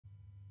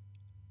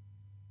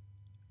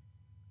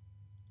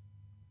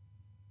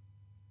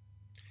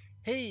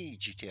Hey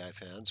GTI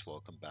fans,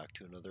 welcome back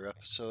to another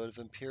episode of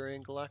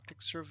Empyrion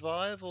Galactic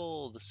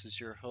Survival. This is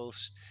your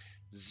host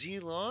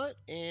Zelot,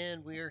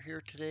 and we are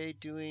here today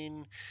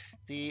doing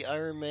the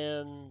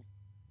Ironman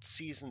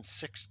Season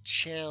 6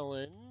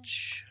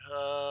 challenge.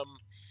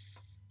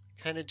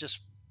 Kind of just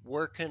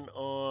working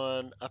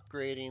on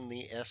upgrading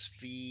the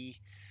SV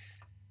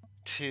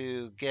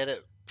to get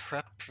it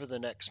prepped for the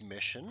next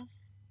mission.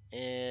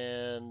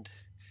 And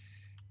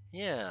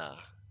yeah,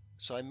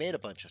 so I made a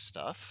bunch of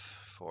stuff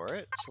for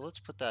it, so let's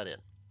put that in.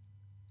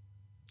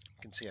 You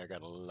can see I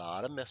got a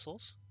lot of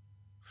missiles,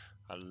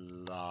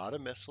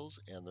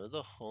 and they're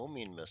the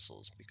homing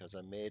missiles because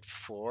I made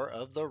 4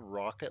 of the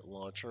rocket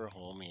launcher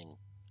homing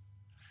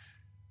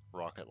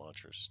rocket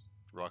launchers,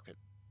 rocket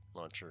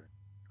launcher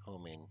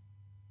homing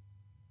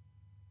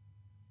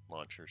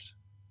launchers.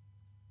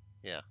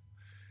 Yeah.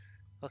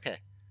 Okay.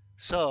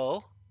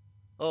 So,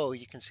 oh,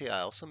 you can see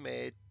I also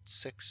made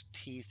 6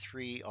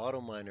 T3 auto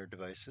miner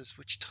devices,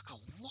 which took a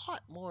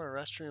lot more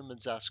erestrum and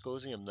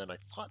zascosium than I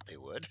thought they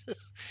would.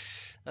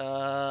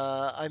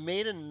 I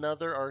made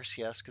another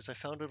RCS because I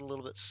found it a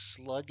little bit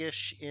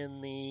sluggish in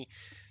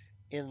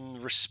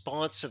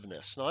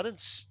responsiveness, not in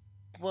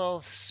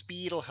well,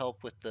 speed will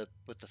help with the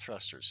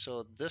thrusters.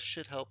 So this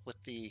should help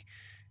with the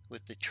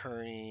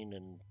turning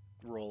and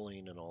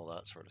rolling and all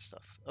that sort of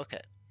stuff.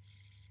 Okay.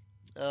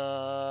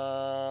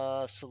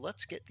 So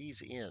let's get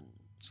these in.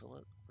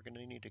 We're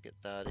going to need to get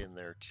that in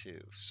there too.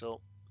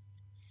 So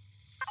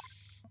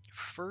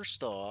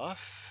first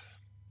off,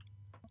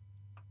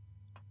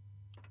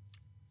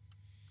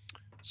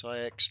 so I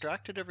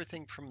extracted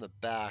everything from the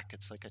back.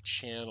 It's like a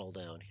channel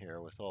down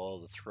here with all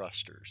the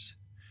thrusters.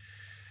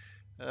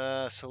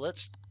 So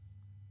let's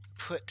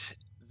put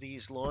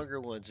these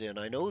longer ones in.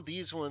 I know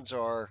these ones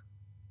are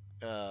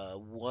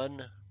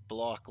 1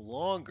 block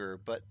longer,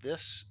 but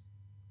this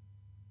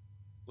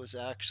was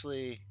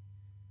actually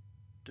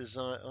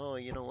designed. Oh,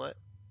 you know what?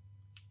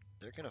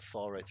 They're going to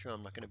fall right through.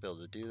 I'm not going to be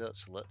able to do that.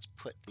 So let's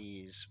put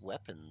these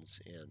weapons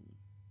in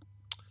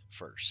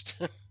first.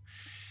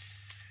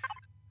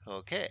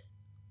 Okay.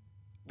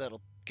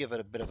 That'll give it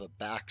a bit of a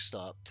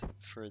backstop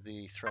for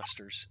the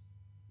thrusters.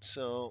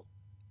 So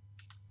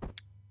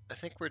I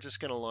think we're just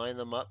going to line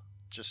them up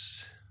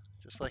just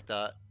like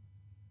that.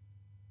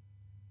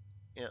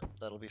 Yeah,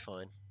 that'll be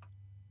fine.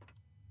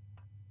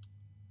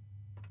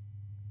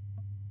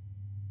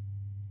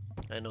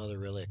 I know they're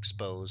really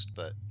exposed,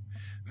 but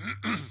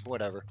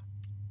whatever.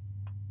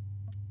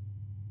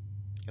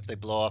 If they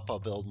blow up, I'll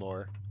build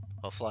more.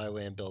 I'll fly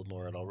away and build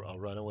more, and I'll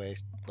run away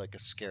like a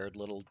scared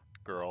little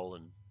girl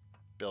and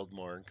build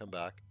more and come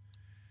back.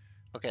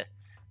 Okay.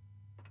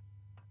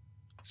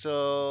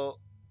 So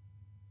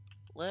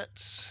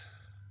let's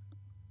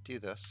do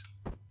this.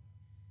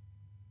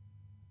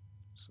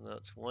 So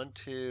that's 1,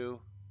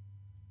 2,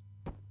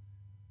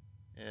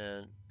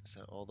 and is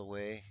that all the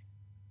way?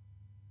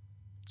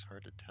 It's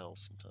hard to tell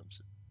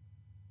sometimes.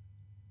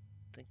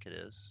 I think it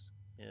is.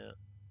 Yeah.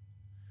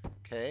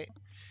 Okay.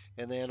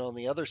 And then on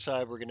the other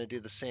side, we're going to do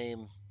the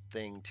same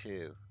thing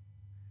too.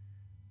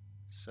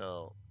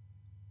 So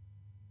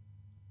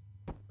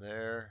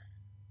there,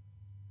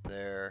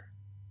 there,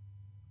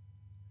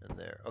 and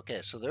there.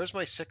 Okay, so there's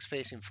my 6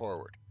 facing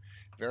forward.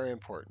 Very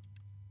important.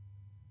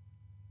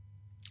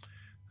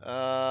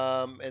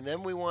 And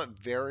then we want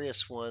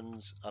various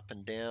ones up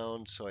and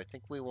down. So I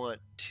think we want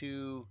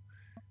 2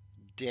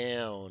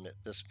 down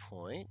at this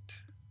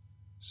point.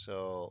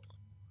 So,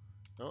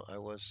 no, I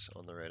was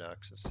on the right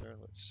axis there.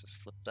 Let's just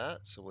flip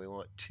that. So we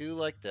want 2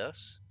 like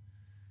this.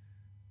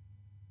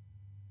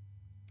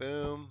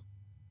 Boom.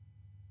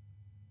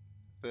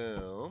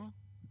 Boom.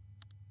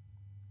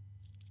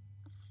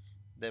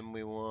 Then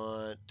we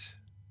want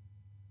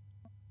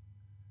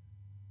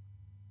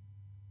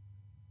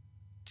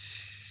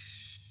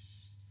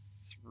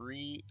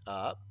 3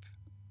 up.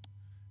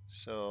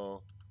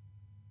 So,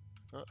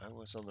 oh, I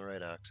was on the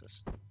right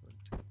axis.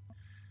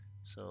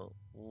 So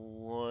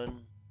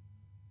 1,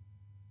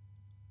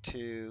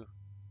 2,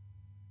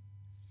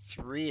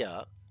 3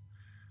 up.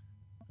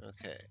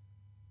 Okay.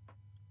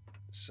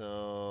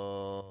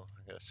 So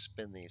I gotta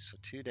spin these. So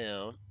 2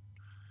 down.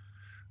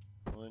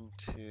 1,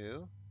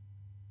 2,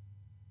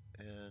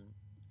 and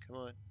come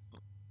on.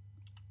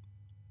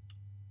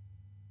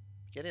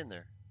 Get in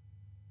there.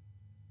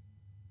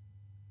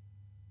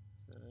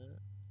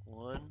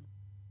 1,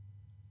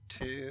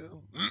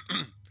 2,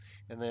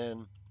 and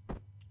then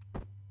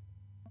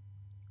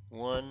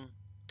 1,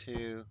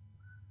 2,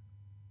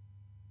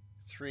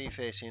 3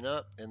 facing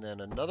up, and then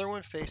another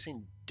one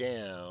facing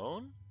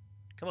down.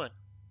 Come on.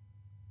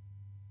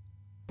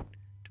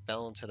 To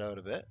balance it out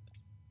a bit.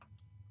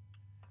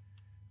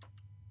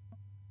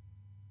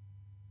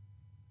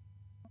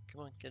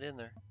 Come on, get in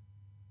there.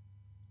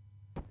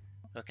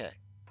 Okay.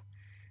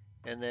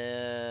 And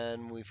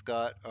then we've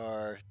got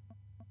our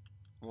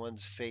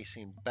ones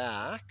facing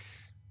back.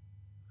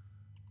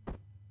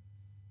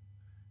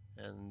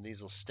 And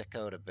these will stick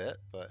out a bit,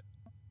 but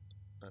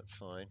that's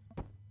fine.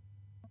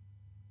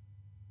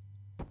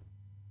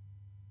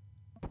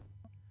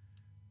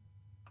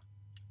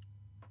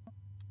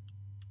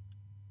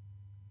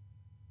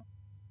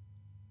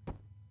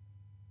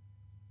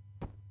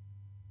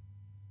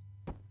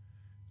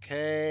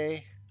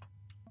 Okay.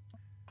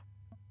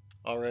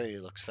 Already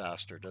looks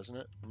faster, doesn't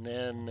it? And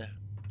then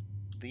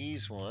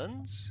these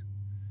ones.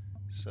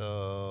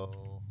 So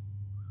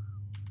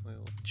we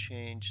will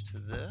change to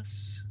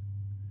this.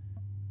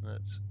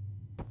 That's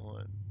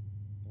one.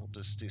 We'll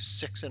just do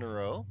 6 in a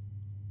row.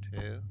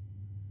 2,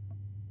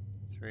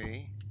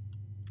 3,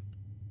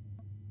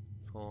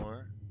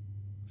 4,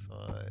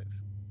 5,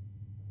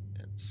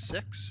 and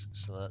 6.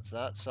 So that's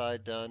that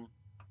side done.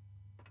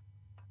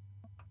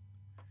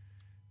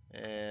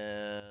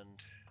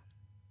 And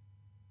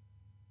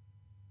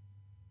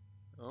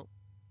oh,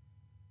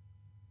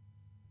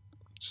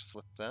 let's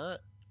flip that.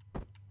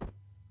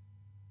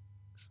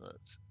 So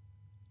that's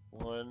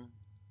 1,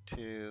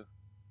 2,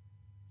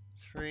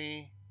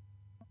 3,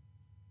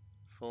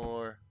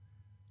 4,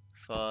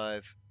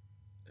 5,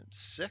 and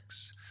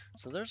 6.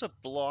 So there's a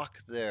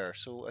block there.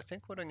 So I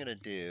think what I'm going to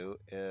do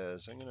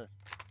is I'm going to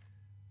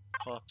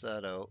pop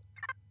that out.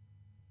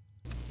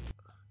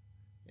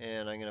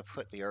 And I'm going to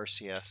put the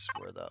RCS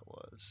where that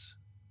was.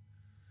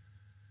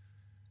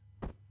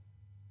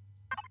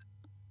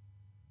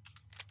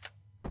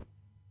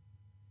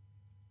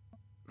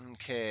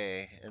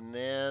 Okay, and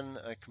then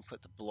I can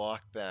put the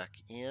block back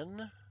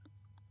in.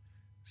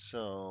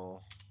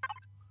 So,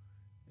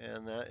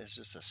 and that is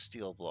just a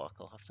steel block.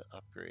 I'll have to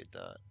upgrade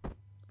that.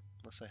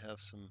 Unless I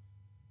have some.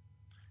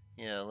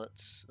 Yeah,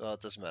 let's. Well,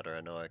 it doesn't matter.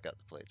 I know I got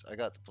the plates. I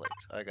got the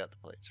plates. I got the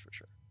plates for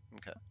sure.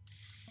 Okay.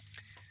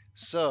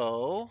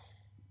 So,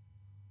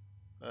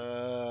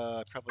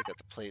 I probably got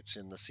the plates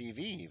in the CV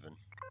even.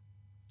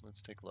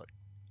 Let's take a look.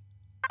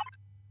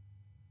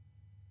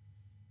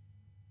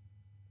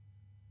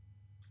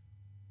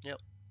 Yep.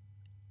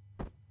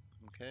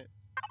 Okay.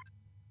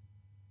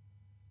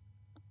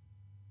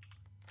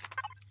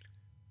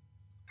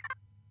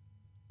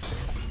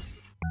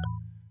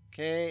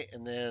 Okay,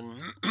 and then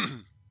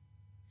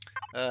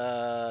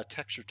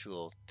texture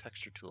tool.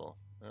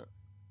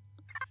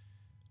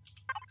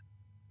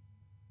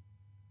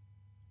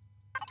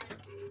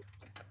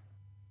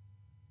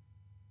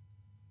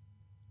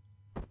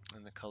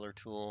 And the color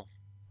tool.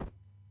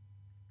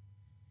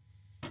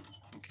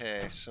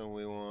 Okay, so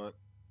we want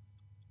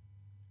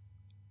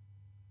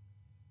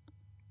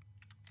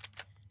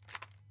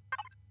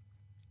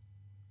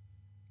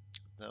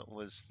that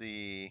was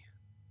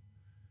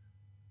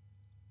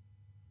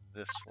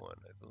this one,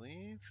 I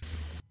believe.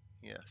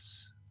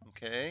 Yes.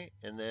 Okay,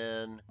 and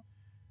then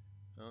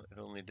oh, it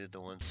only did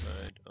the one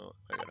side. Oh,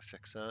 I gotta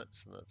fix that.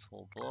 So that's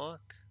whole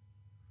block.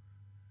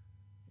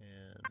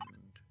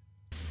 And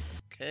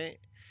okay.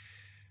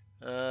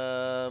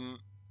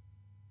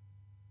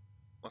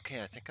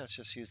 Okay, I think I was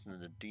just using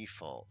the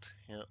default.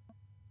 Yep.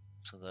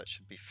 So that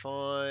should be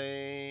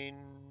fine.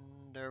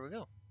 There we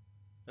go.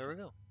 There we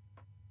go.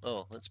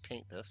 Oh, let's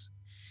paint this.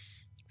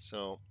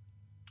 So,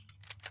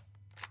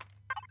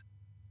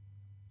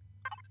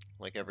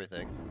 like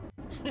everything,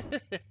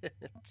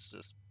 it's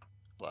just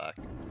black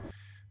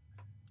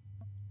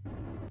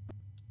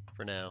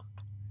for now.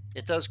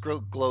 It does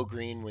glow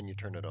green when you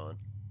turn it on.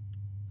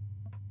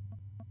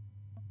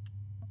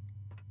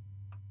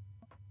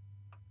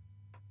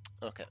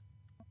 Okay.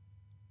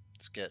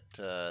 Let's get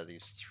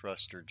these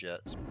thruster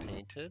jets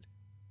painted.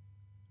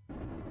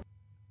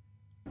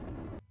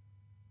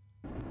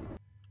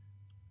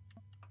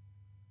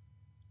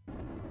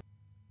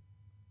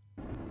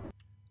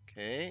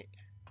 Okay.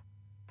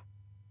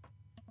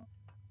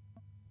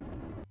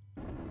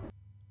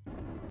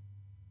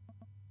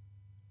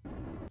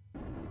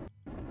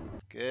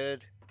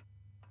 Good.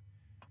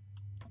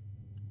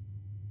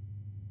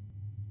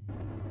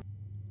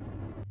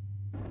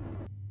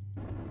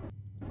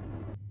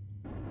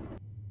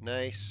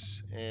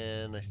 Nice.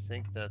 And I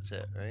think that's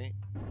it, right?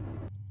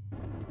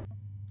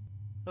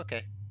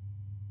 Okay.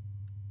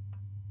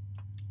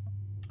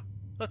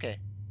 Okay.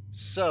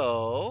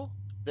 So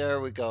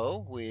there we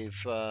go.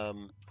 We've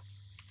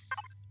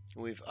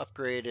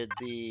upgraded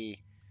the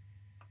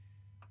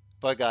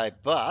Bug-Eye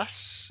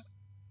bus.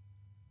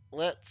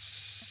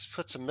 Let's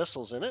put some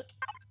missiles in it.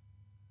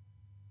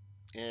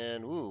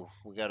 And ooh,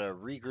 we got to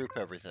regroup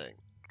everything.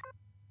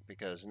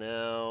 Because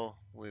now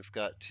we've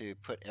got to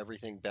put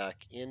everything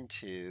back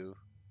into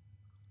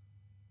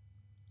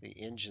the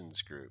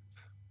engines group.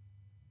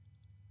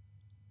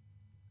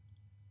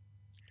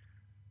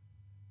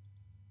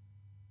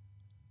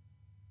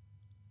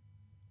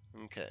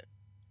 Okay.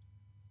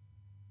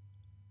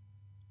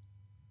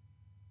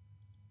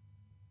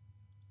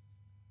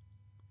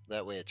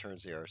 That way it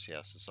turns the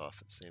RCSs off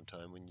at the same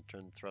time when you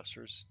turn the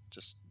thrusters.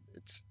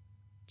 It's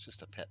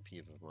just a pet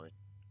peeve of mine.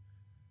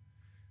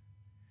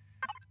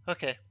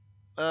 Okay.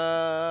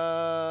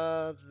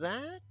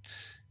 That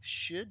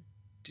should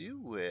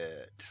do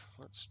it.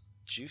 Let's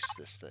juice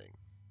this thing.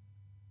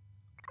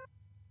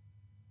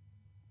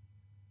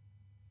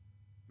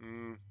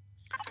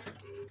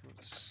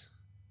 Let's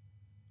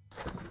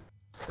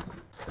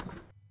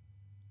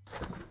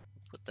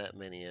put that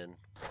many in.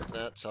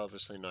 That's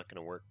obviously not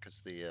going to work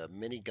because the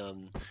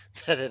minigun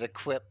that it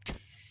equipped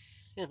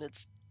in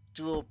its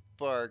dual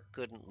bar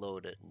couldn't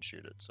load it and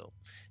shoot it. So,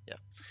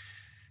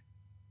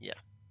 yeah.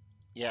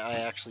 Yeah, I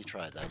actually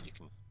tried that. You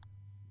can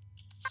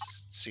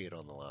see it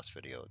on the last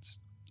video.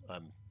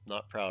 I'm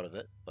not proud of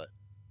it, but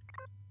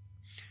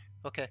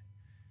okay.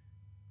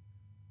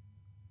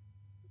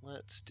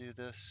 Let's do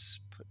this.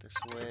 Put this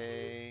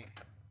away.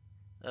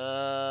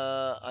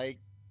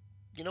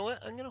 You know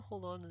what? I'm gonna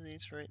hold on to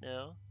these right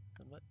now.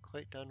 I'm not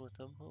quite done with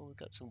them. Oh, we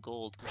got some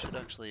gold. We should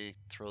actually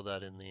throw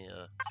that in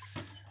the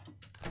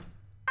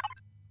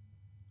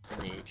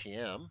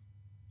ATM.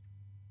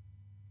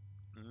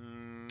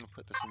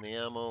 Put this in the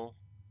ammo.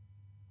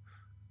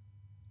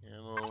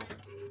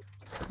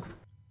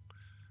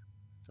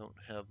 Don't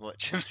have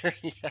much in there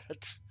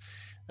yet.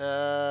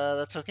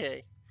 That's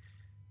okay.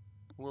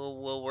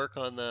 We'll work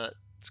on that.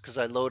 It's because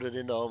I load it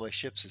into all my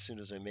ships as soon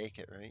as I make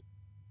it, right?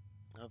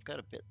 I've got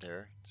a bit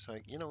there, so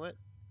you know what?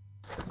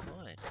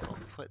 Fine, I'll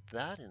put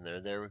that in there.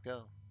 There we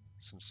go.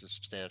 Some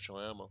substantial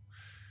ammo.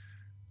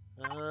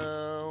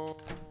 We'll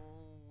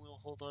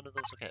hold on to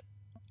those. Okay,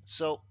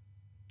 so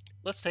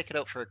let's take it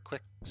out for a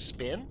quick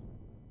spin,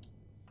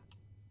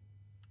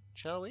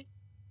 shall we?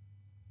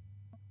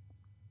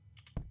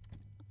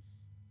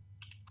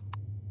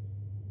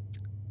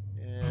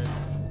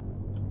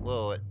 And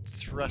whoa, it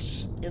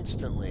thrusts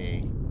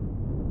instantly.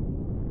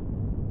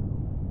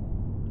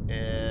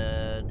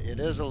 And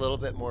it is a little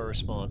bit more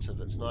responsive.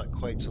 It's not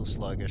quite so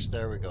sluggish.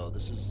 There we go.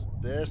 This is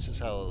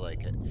how I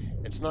like it.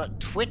 It's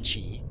not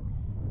twitchy,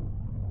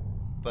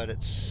 but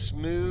it's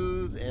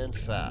smooth and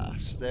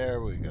fast.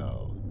 There we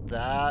go.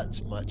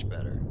 That's much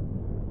better.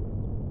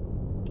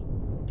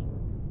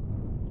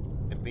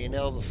 And being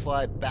able to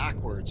fly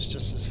backwards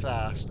just as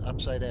fast,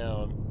 upside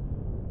down,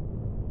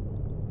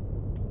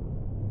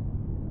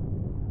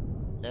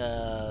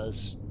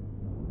 as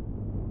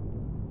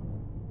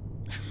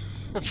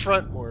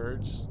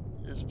frontwards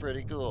is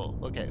pretty cool.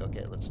 Okay,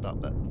 let's stop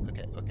that.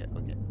 Okay.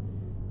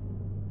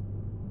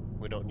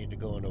 We don't need to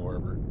go into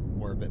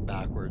orbit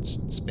backwards,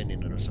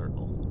 spinning in a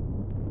circle.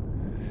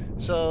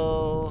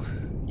 So,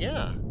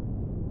 yeah.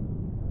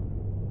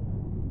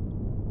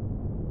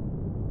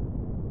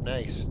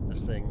 Nice.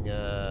 This thing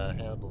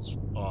handles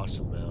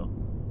awesome now.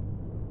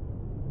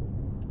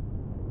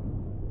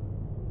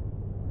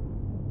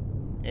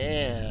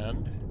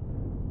 And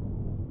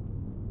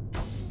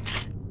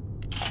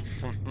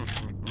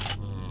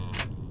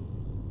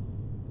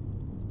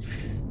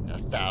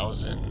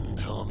 1,000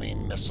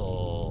 homing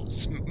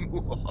missiles.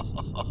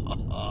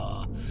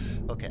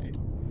 Okay,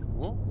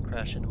 we'll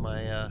crash into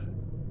my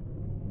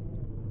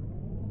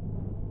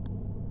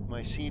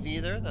my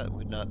CV there. That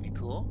would not be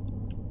cool.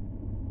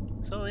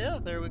 So yeah,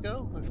 there we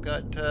go. We've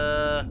got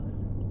a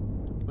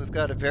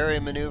very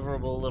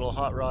maneuverable little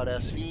hot rod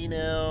SV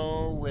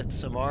now with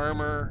some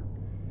armor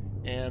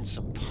and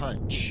some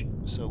punch.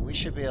 So we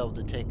should be able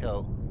to take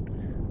out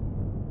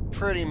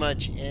pretty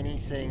much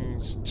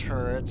anything's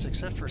turrets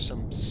except for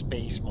some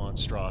space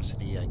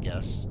monstrosity, I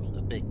guess.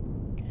 A big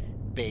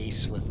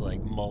base with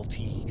like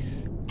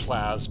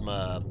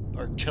multi-plasma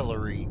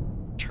artillery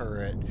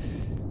turret,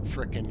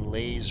 frickin'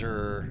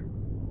 laser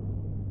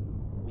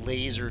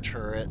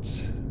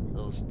turrets.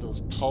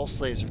 Those pulse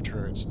laser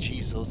turrets.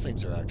 Geez, those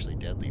things are actually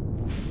deadly.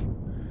 Oof.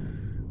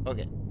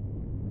 Okay.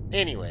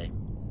 Anyway,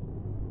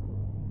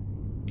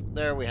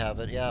 there we have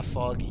it. Yeah,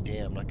 foggy day.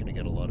 I'm not going to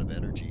get a lot of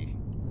energy,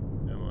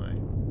 am I?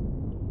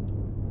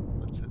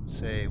 What's it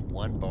say?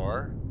 1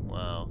 bar?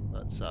 Wow,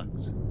 that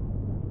sucks.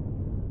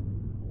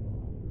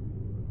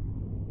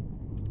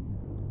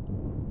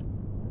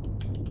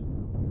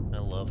 I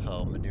love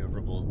how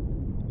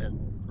maneuverable and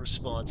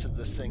responsive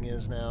this thing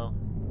is now.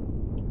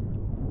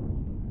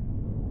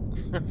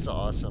 That's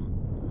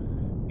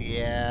awesome.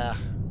 Yeah.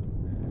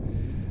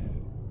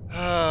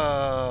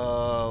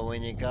 Oh,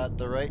 when you got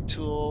the right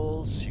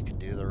tools, you can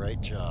do the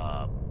right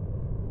job.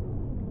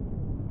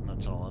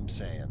 That's all I'm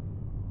saying.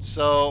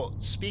 So,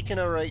 speaking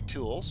of right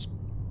tools,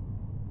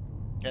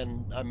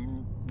 and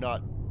I'm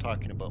not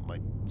talking about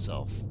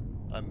myself,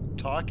 I'm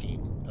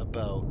talking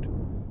about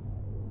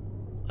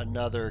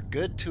another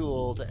good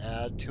tool to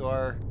add to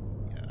our...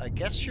 I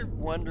guess you're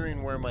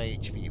wondering where my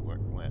HV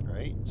went,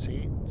 right?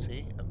 See?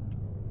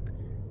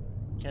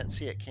 Can't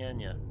see it, can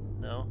you?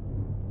 No?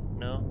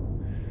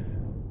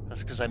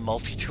 That's because I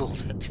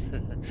multi-tooled it.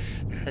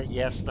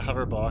 Yes, the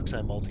hover box,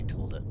 I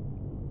multi-tooled it.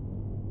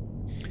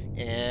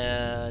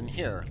 And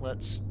here,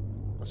 let's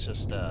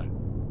just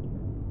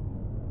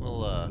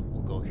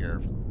we'll go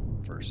here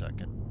for a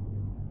second,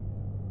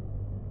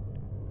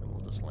 and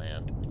we'll just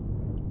land.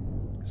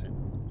 'Cause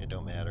it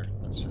don't matter.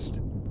 Let's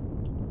just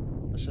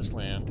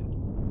land.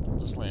 We'll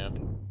just land.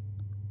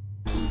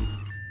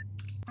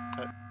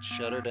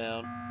 Shut her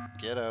down.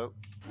 Get out.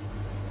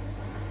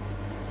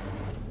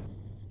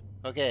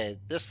 Okay,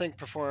 this thing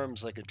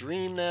performs like a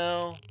dream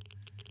now.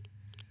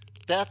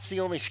 That's the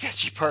only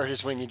sketchy part,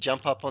 is when you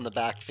jump up on the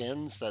back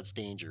fins. That's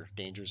danger.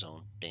 Danger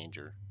zone.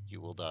 Danger.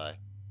 You will die.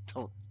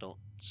 Don't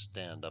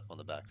stand up on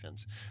the back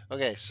fins.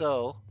 Okay,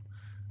 so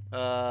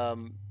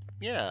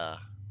yeah.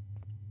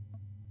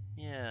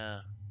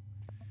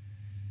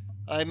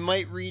 I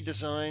might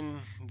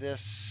redesign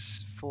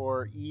this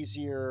for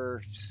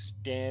easier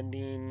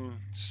standing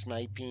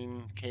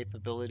sniping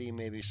capability.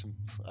 Maybe some,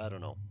 I don't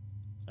know.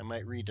 I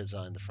might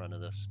redesign the front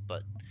of this,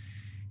 but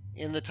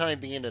in the time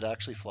being, it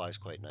actually flies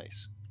quite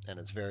nice, and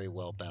it's very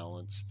well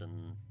balanced,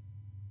 and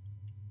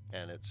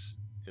it's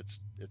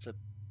a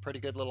pretty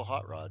good little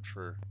hot rod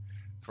for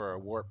a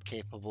warp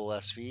capable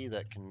SV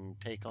that can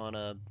take on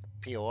a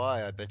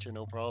POI. I bet you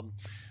no problem.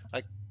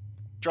 I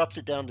dropped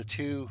it down to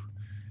 2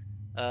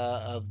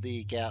 of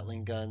the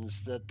Gatling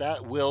guns.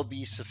 That will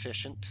be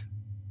sufficient.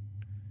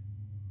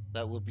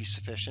 That will be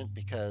sufficient,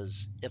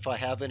 because if I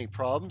have any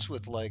problems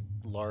with like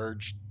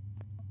large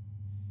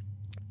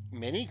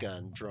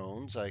minigun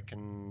drones, I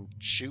can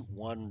shoot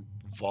one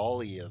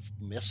volley of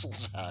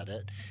missiles at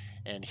it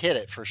and hit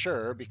it for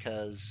sure,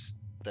 because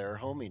they're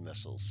homing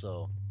missiles.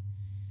 So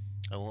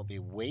I won't be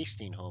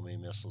wasting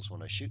homing missiles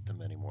when I shoot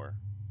them anymore,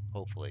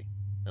 hopefully,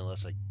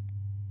 unless I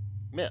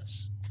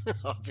miss,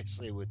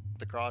 obviously, with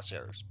the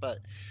crosshairs. But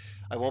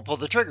I won't pull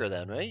the trigger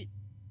then, right?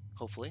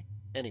 Hopefully.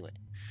 Anyway,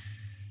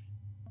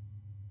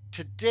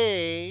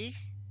 today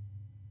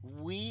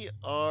we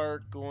are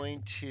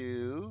going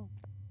to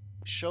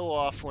show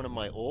off one of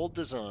my old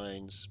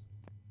designs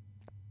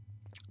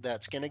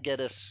that's going to get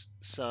us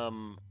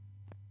some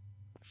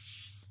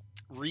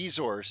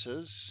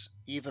resources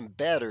even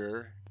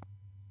better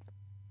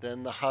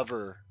than the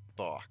hover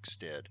box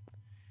did.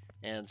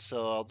 And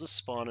so I'll just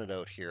spawn it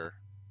out here.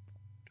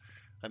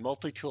 I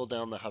multi-tooled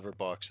down the hover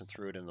box and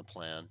threw it in the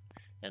plan.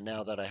 And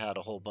now that I had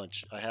a whole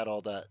bunch, I had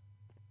all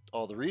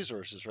the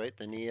resources, right?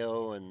 The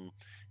Neo and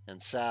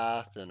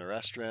Sath and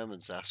Erestrum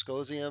and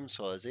Zascosium.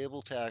 So I was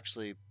able to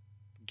actually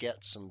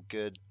get some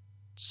good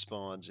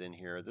spawns in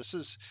here. This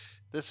is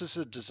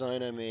a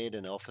design I made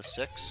in Alpha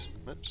 6.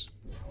 Oops.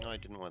 No, I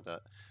didn't want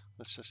that.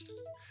 Let's just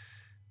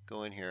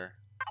go in here.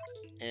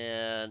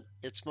 And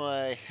it's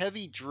my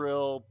heavy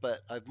drill,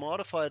 but I've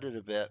modified it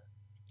a bit.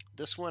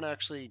 This one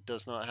actually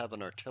does not have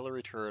an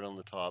artillery turret on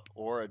the top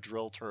or a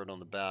drill turret on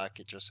the back.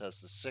 It just has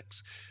the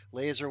 6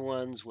 laser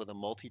ones with a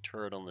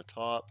multi-turret on the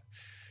top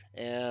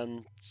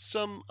and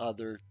some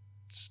other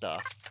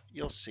stuff.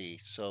 You'll see.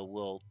 So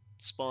we'll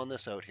spawn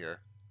this out here.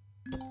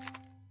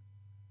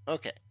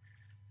 Okay.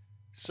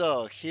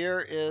 So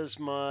here is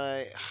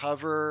my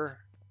hover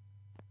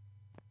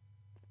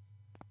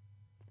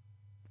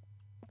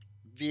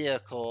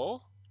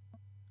vehicle.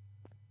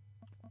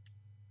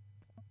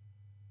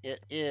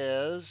 It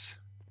is,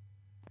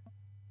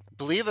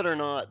 believe it or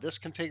not, this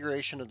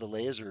configuration of the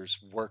lasers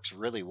works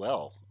really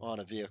well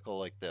on a vehicle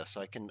like this.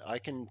 I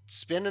can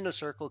spin in a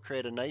circle,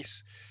 create a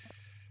nice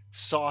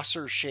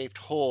saucer-shaped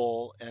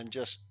hole, and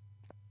just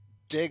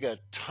dig a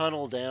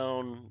tunnel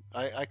down.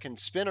 I can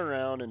spin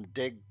around and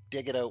dig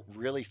it out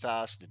really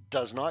fast. It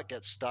does not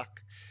get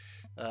stuck.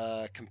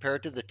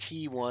 Compared to the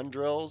T1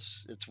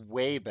 drills, it's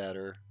way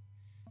better.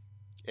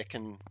 It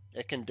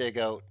can dig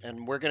out,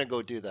 and we're going to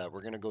go do that.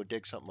 We're going to go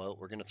dig something out.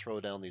 We're going to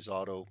throw down these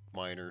auto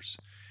miners,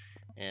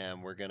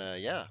 and we're going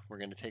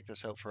to take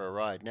this out for a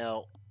ride.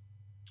 Now,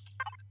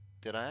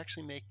 did I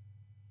actually make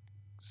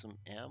some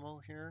ammo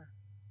here?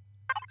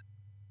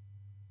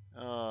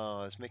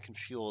 Oh, I was making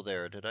fuel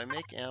there. Did I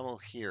make ammo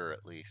here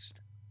at least?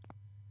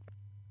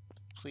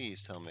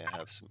 Please tell me I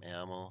have some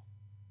ammo.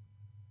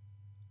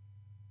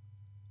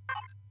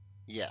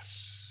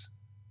 Yes.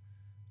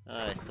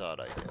 I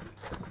thought I did.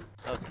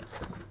 Okay.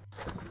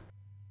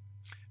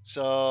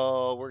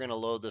 So we're going to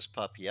load this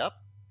puppy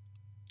up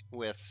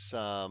with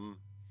some,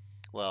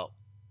 well,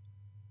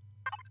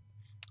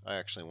 I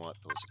actually want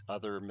those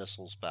other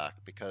missiles back,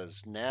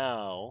 because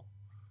now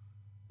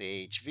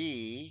the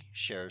HV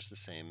shares the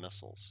same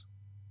missiles.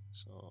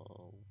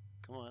 So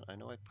come on, I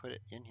know I put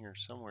it in here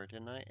somewhere,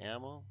 didn't I?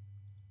 Ammo?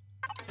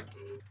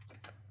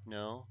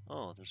 No?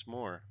 Oh, there's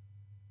more.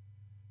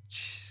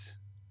 Jeez.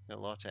 Got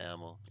lots of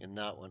ammo in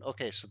that one.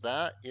 Okay, so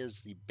that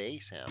is the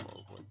base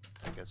ammo.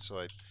 I guess so.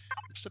 I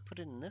must have put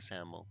it in this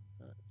ammo.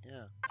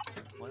 Yeah.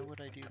 Why would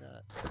I do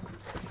that?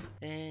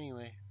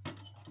 Anyway.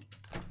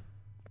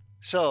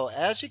 So,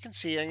 as you can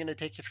see, I'm going to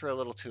take you for a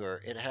little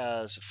tour. It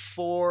has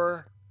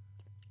 4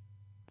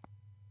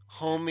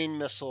 homing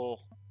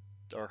missile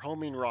or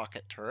homing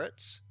rocket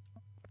turrets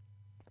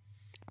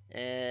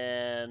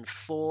and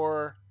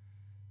 4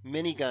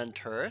 minigun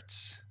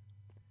turrets.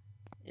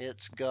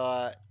 It's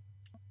got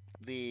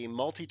the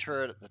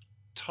multi-turret at the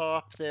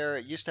top there.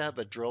 It used to have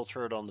a drill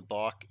turret on the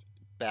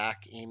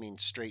back aiming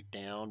straight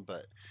down,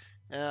 but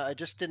I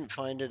just didn't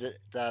find it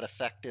that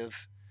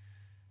effective.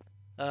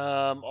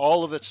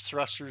 All of its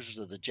thrusters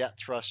are the jet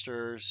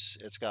thrusters.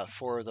 It's got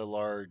 4 of the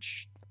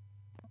large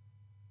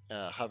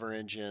hover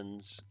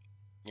engines,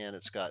 and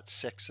it's got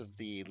 6 of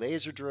the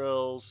laser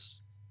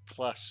drills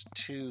plus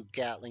 2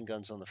 Gatling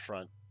guns on the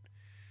front.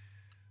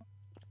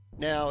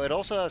 Now, it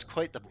also has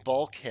quite the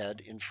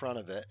bulkhead in front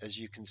of it, as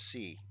you can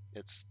see.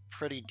 It's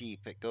pretty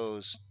deep. It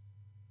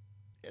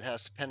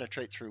has to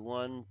penetrate through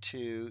 1,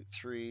 2,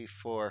 3,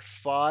 4,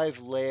 5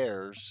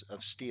 layers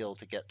of steel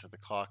to get to the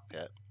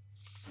cockpit.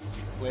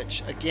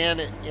 Which,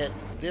 again,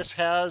 this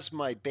has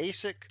my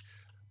basic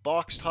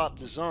box top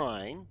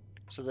design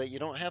so that you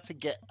don't have to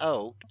get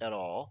out at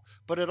all.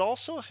 But it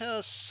also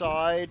has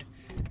side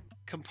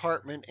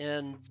compartment,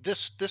 and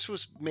this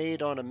was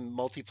made on a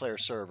multiplayer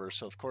server,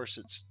 so of course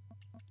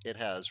it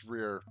has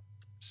rear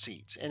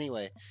seats.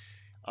 Anyway,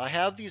 I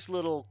have these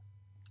little,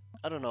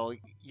 I don't know,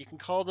 you can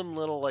call them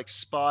little like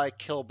spy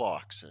kill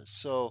boxes.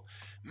 So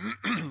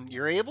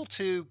you're able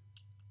to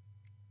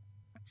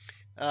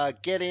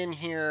get in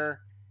here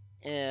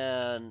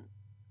and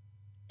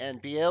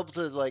be able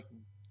to like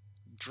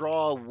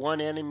draw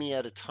one enemy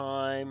at a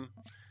time,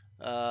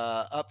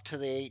 up to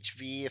the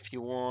HV if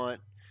you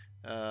want.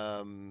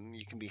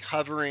 You can be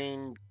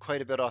hovering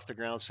quite a bit off the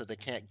ground so they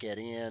can't get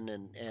in,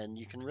 and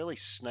you can really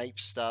snipe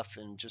stuff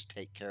and just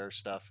take care of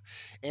stuff,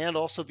 and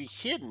also be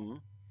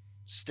hidden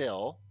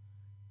still,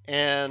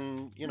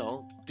 and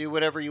do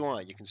whatever you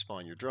want. You can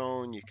spawn your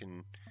drone, you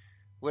can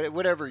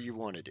whatever you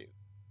want to do.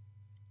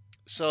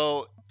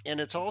 So, and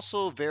it's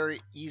also very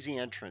easy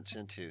entrance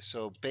into.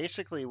 So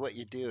basically what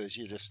you do is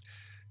you just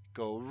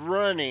go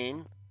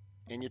running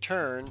and you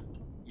turn,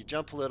 you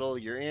jump a little,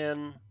 you're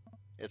in.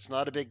 It's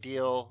not a big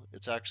deal.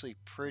 It's actually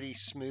pretty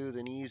smooth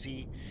and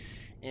easy.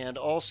 And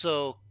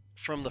also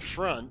from the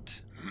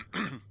front,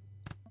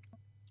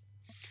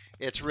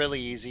 it's really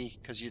easy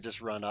because you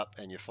just run up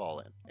and you fall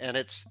in. And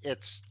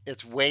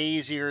it's way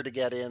easier to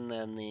get in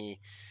than the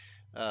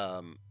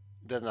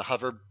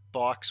hover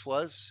box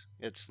was.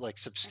 It's like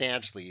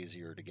substantially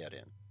easier to get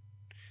in.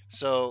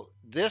 So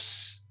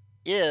this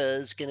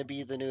is going to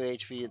be the new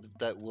HV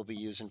that we'll be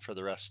using for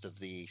the rest of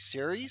the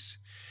series.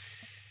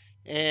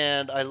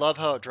 And I love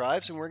how it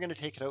drives, and we're going to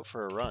take it out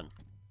for a run.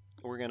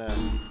 We're going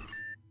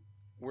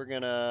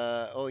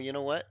to, oh, you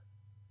know what?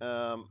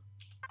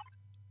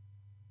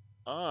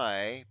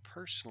 I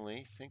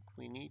personally think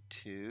we need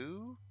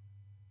to,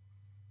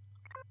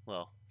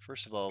 well,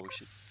 first of all, we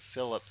should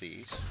fill up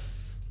these.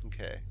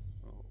 Okay,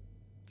 we'll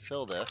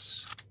fill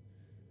this.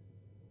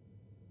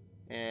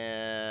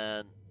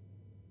 And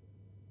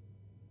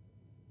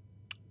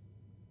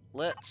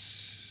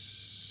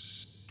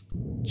let's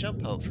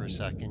jump out for a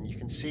second. You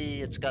can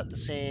see it's got the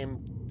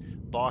same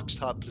box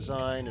top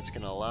design. It's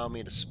going to allow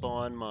me to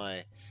spawn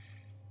my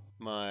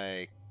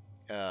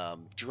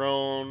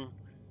drone,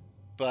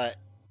 but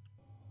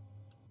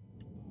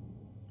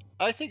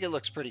I think it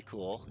looks pretty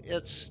cool.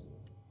 It's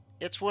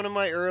one of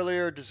my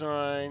earlier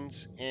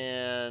designs,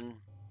 and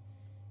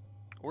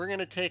we're going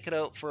to take it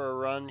out for a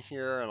run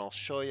here, and I'll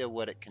show you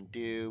what it can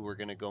do. We're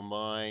going to go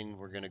mine.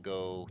 We're going to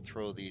go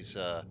throw these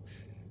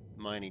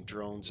mining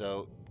drones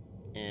out,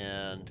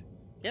 and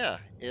yeah,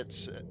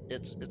 it's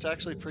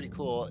actually pretty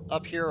cool.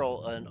 Up here,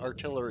 an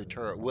artillery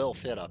turret will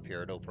fit up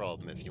here, no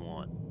problem if you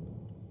want.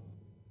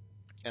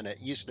 And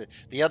it used to,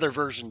 the other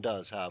version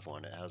does have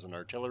one. It has an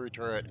artillery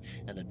turret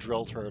and a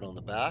drill turret on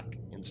the back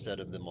instead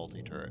of the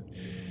multi-turret,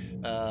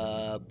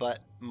 but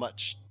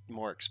much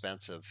more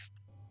expensive.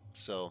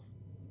 So,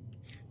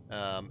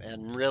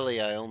 and really,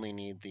 I only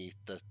need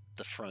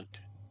the front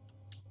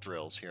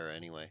drills here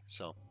anyway.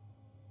 So,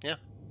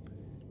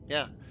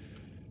 yeah.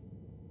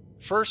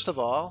 First of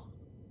all,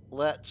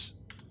 let's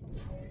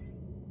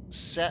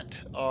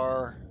set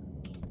our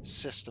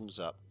systems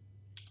up.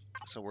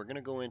 So we're going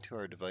to go into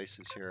our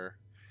devices here.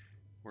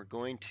 We're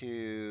going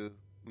to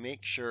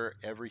make sure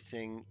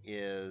everything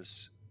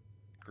is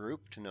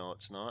grouped. No,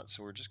 it's not.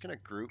 So we're just going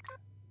to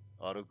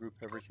auto group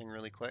everything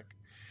really quick.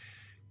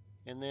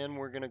 And then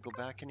we're going to go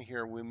back into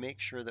here. We make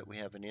sure that we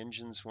have an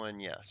engines one.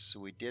 Yes. So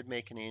we did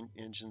make an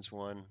engines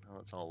one. Oh,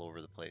 it's all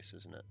over the place,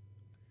 isn't it?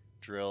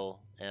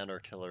 Drill and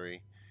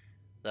artillery.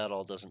 That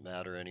all doesn't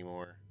matter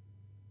anymore.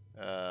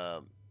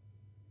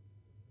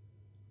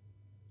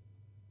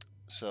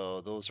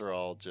 So those are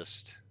all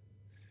just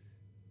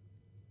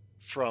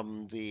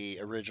from the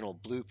original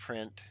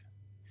blueprint,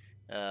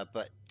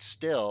 but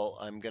still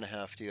I'm going to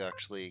have to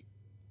actually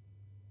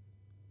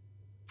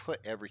put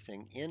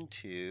everything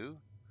into,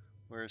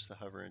 where's the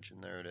hover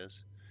engine? There it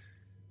is.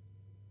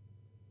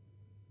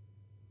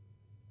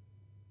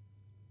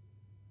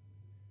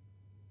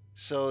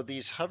 So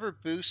these hover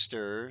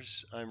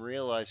boosters, I'm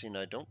realizing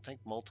I don't think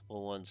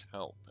multiple ones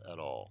help at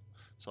all.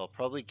 So I'll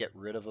probably get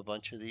rid of a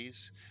bunch of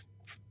these,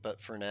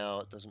 but for now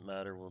it doesn't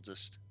matter. We'll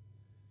just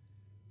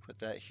put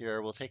that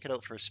here. We'll take it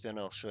out for a spin.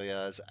 I'll show you.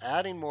 I was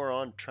adding more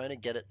on, trying to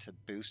get it to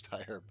boost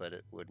higher, but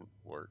it wouldn't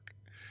work.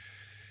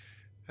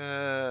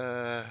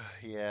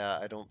 Yeah,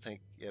 I don't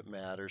think it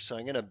matters. So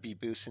I'm going to be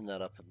boosting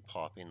that up and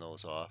popping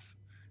those off.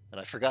 And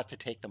I forgot to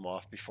take them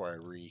off before I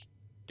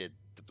redid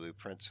the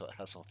blueprint, so it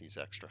has all these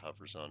extra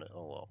hovers on it.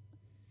 Oh well.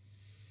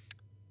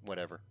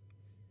 Whatever.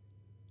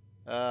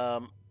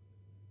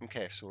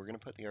 Okay, so we're going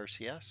to put the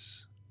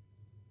RCS.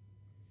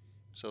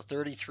 So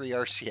 33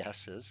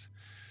 RCSs.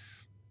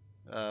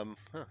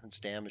 It's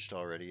damaged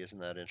already. Isn't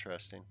that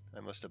interesting? I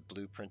must have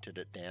blueprinted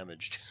it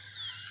damaged.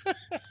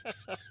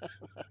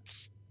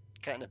 That's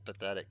kind of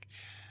pathetic.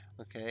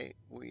 Okay,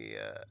 we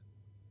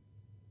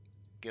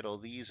get all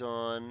these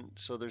on.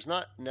 So there's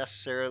not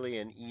necessarily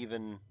an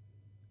even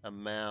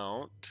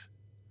amount.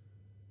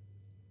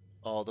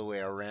 all the way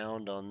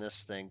around on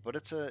this thing, but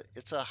it's a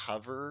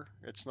hover.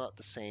 It's not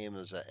the same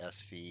as a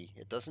SV.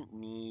 It doesn't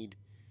need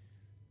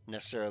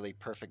necessarily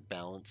perfect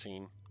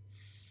balancing.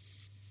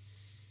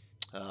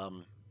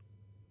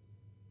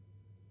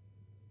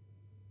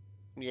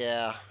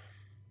 Yeah.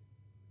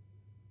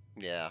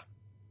 Yeah.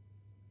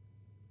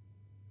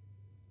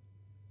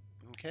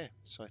 Okay,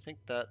 so I think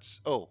that's...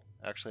 Oh,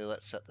 actually,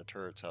 let's set the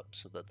turrets up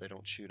so that they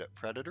don't shoot at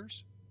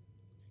predators.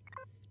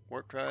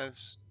 Warp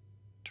drives,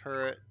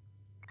 turret,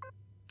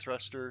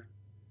 thruster,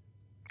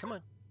 come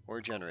on, or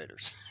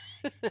generators.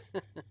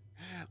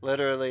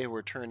 Literally,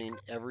 we're turning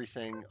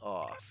everything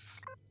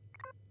off.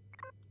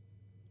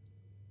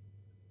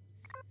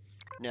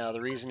 Now,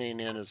 the reasoning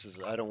is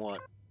I don't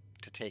want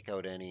to take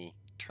out any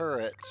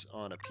turrets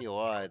on a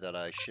POI that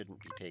I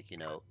shouldn't be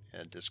taking out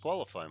and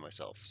disqualify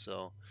myself.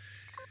 So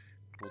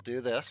we'll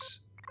do this,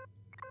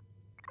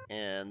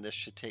 and this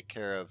should take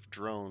care of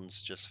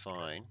drones just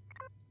fine.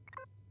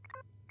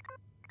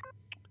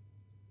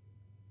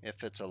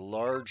 If it's a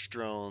large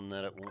drone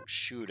that it won't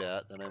shoot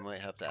at, then I might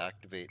have to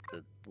activate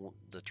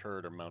the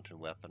turret or mounted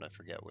weapon. I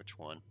forget which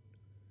one.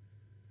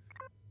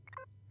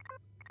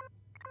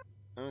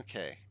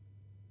 Okay.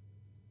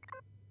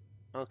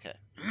 Okay.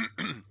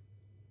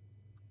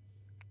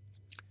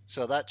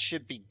 So that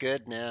should be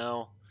good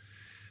now.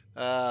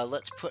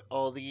 Let's put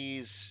all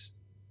these...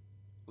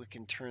 We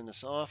can turn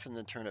this off and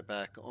then turn it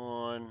back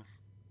on.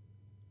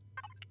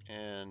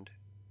 And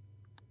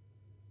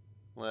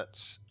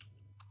let's...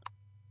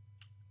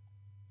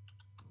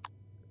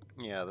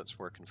 Yeah, that's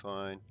working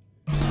fine.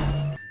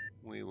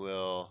 We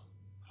will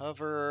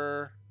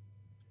hover.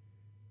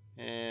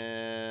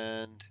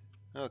 And...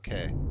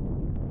 Okay.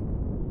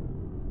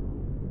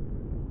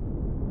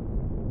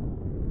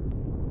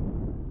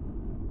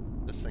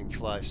 This thing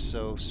flies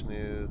so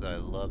smooth. I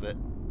love it.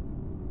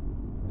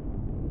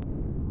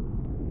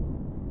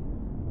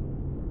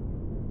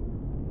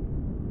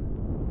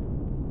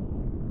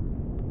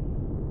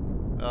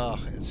 Oh,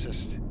 it's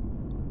just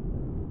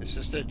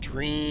a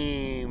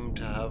dream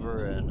to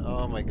hover in.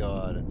 Oh my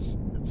god, it's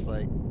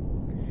like,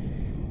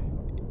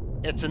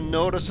 it's a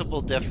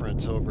noticeable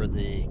difference over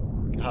the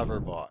hover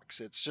box.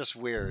 It's just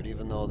weird,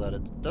 even though that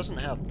it doesn't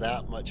have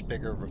that much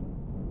bigger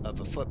of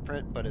a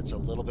footprint, but it's a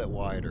little bit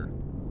wider.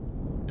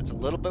 It's a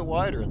little bit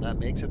wider, and that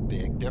makes a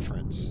big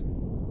difference.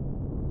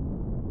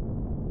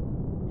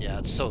 Yeah,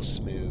 it's so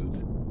smooth.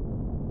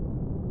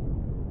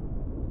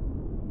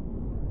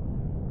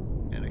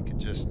 And it can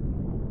just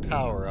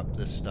power up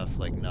this stuff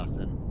like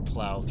nothing.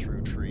 Plow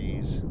through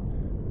trees.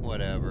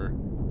 Whatever.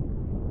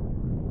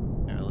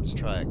 Now let's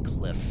try a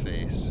cliff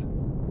face.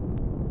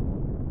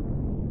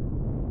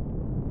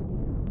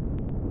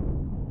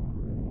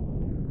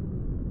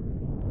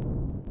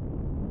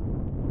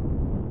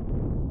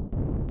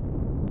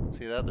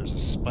 See that? There's a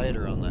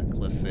spider on that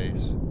cliff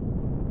face.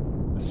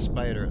 A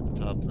spider at the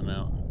top of the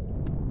mountain.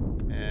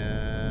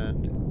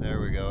 And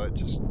there we go. It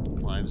just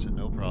climbs it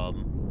no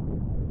problem.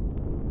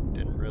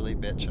 Didn't really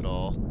bitch at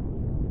all.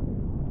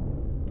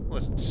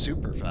 Wasn't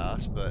super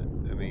fast, but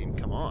I mean,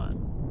 come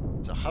on.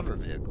 It's a hover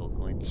vehicle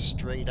going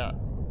straight up.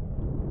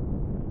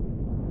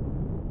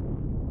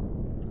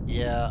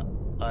 Yeah,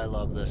 I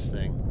love this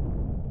thing.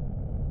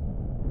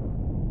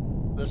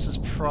 This is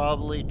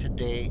probably to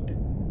date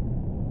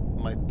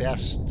my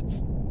best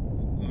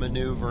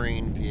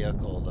maneuvering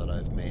vehicle that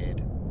I've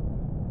made.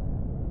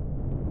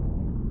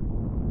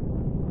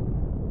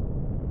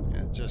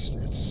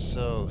 It's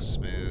so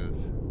smooth.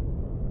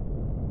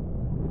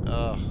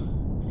 Oh,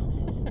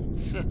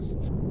 it's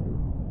just,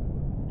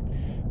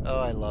 oh,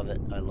 I love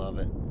it. I love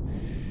it.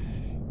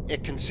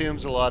 It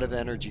consumes a lot of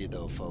energy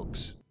though,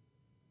 folks.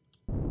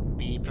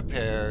 Be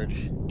prepared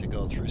to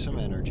go through some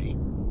energy.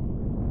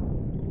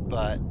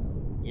 But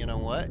you know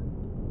what?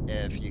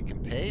 If you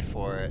can pay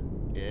for it,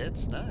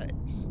 it's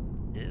nice.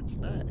 It's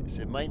nice.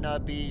 It might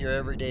not be your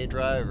everyday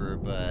driver,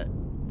 but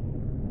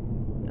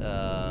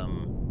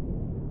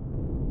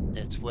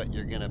it's what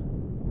you're gonna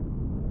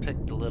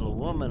pick the little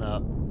woman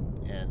up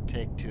and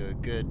take to a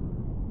good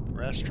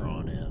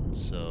restaurant in.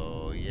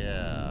 So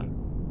yeah,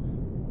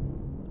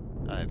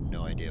 I have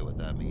no idea what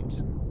that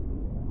means.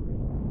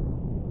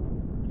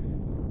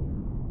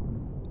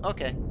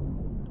 Okay,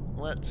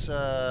 let's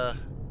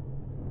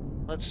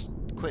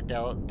quit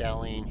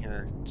dallying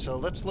here. So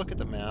let's look at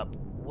the map.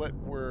 What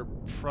we're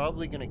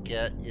probably gonna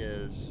get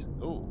is,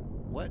 oh,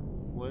 what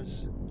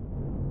was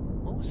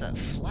that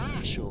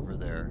flash over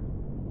there?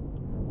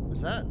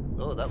 Was that,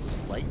 oh, that was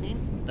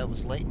lightning? That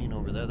was lightning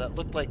over there. That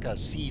looked like a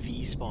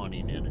CV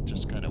spawning in. It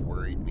just kind of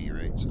worried me,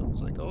 right? So I was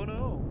like, oh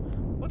no,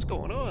 what's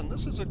going on?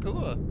 This is a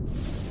Kua.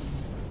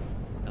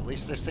 At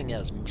least this thing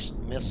has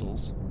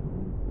missiles.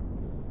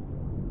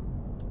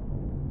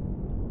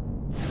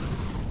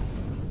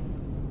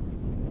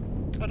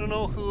 I don't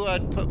know who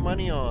I'd put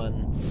money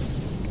on.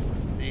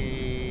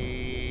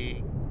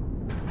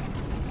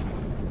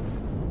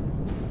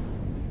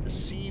 The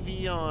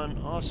CV on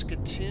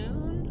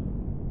Oskatoon?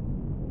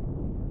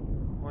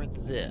 Or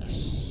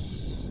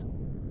this?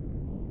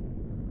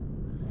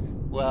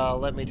 Well,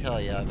 let me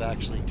tell you, I've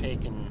actually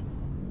taken,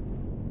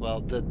 well,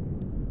 the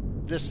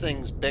this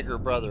thing's bigger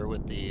brother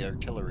with the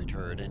artillery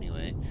turret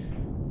anyway.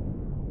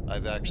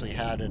 I've actually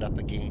had it up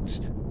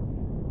against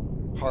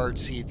hard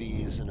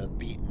CVs and have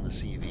beaten the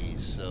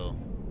CVs, so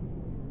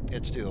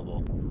it's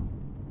doable.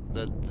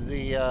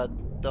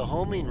 The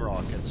homing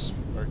rockets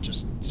are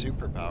just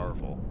super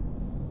powerful.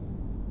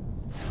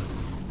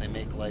 They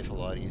make life a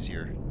lot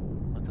easier.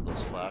 Look at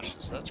those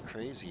flashes. That's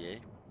crazy, eh?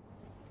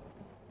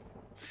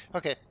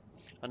 Okay,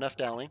 enough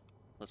dallying.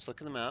 Let's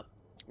look at the map.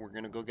 We're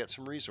going to go get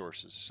some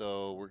resources.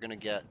 So we're going to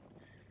get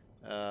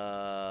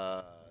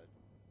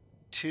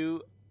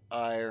 2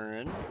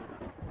 iron.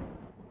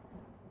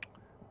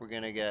 We're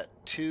going to get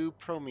 2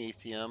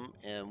 promethium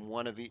and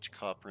 1 of each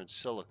copper and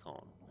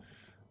silicone.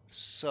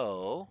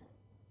 So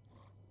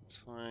let's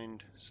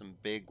find some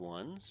big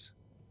ones.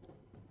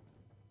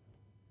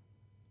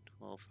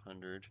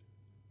 1200,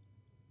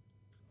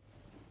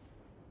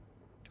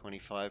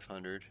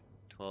 2500,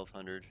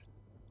 1200,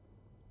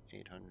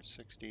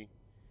 860,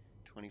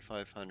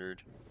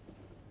 2500.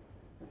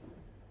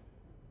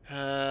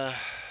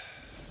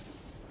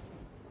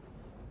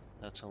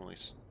 That's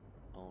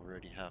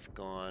already half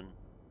gone.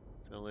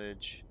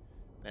 Village,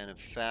 abandoned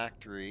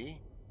factory.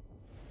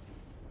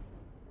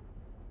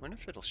 I wonder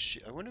if it'll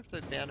shoot. I wonder if the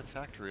abandoned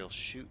factory will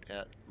shoot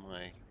at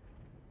my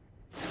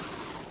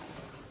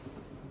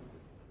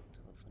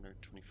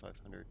 1200,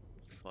 2500,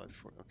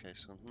 540. Okay,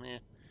 so meh.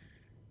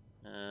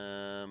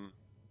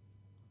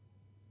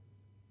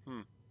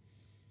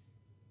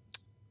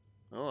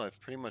 Oh, I've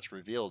pretty much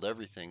revealed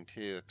everything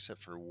too,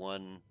 except for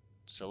 1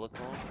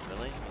 silicone.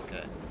 Really?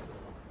 Okay.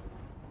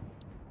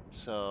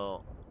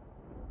 So,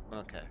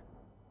 okay.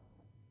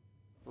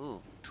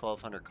 Ooh,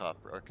 1200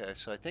 copper. Okay,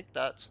 so I think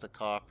that's the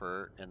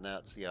copper and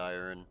that's the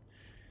iron.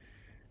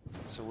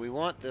 So we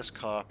want this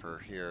copper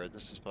here.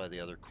 This is by the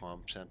other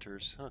comm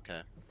centers.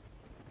 Okay.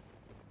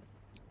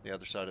 The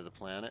other side of the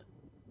planet.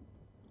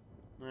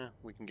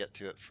 We can get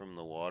to it from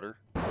the water.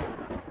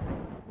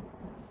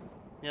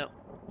 Yep.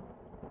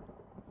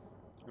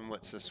 And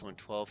what's this one?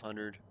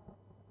 1200.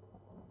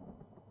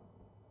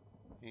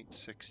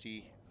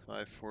 860,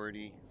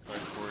 540,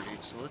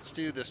 540. So let's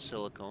do this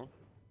silicone.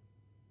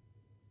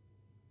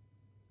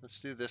 Let's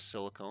do this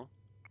silicone.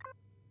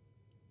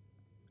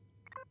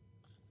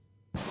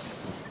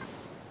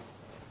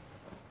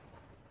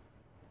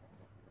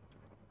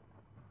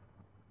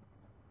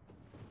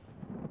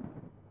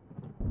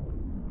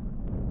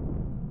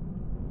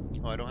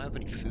 Oh, I don't have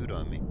any food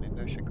on me.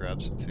 Maybe I should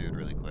grab some food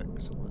really quick.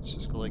 So let's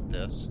just go like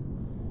this.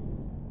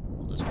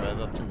 We'll just drive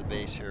up to the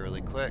base here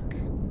really quick.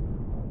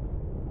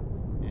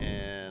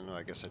 And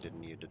I guess I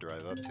didn't need to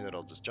drive up to it.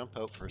 I'll just jump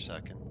out for a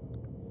second.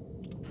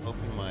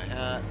 Open my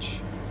hatch.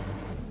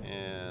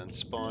 And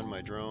spawn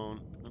my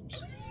drone.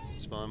 Oops.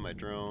 Spawn my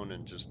drone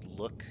and just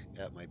look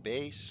at my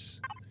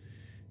base.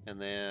 And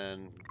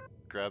then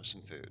grab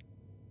some food.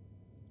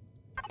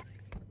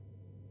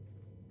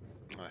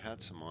 Oh, I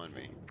had some on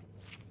me.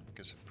 I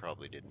guess I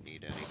probably didn't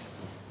need any.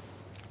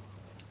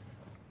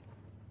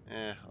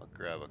 I'll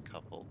grab a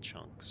couple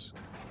chunks.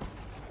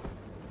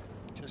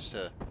 Just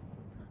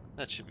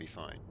that should be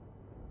fine.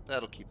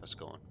 That'll keep us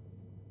going.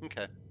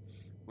 Okay.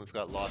 We've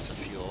got lots of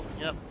fuel.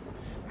 Yep.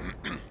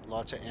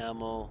 Lots of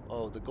ammo.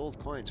 Oh, the gold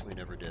coins we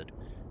never did.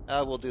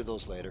 We'll do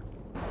those later.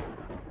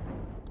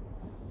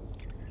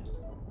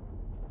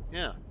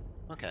 Yeah.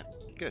 Okay.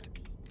 Good.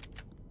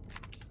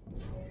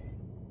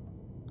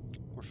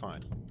 We're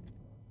fine.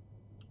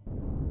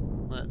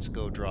 Let's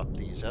go drop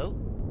these out,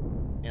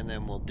 and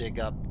then we'll dig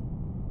up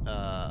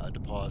a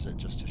deposit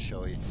just to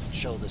show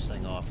this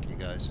thing off to you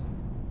guys.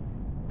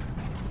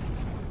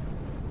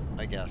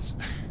 I guess.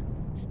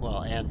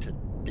 Well, and to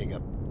dig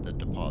up the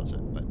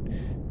deposit, but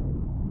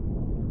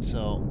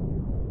so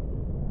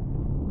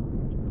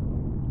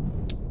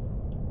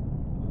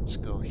let's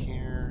go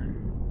here,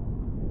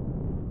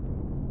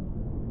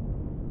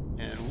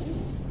 and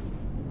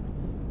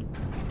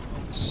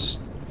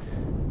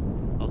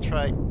I'll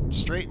try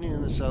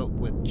straightening this out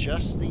with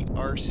just the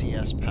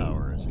RCS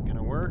power. Is it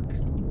gonna work?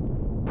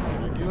 Can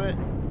I do it?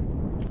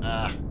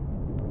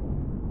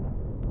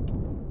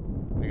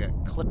 I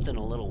got clipped in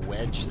a little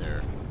wedge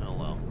there. Oh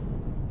well.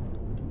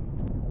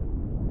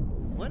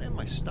 What am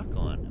I stuck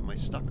on? Am I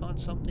stuck on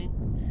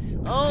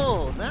something?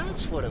 Oh,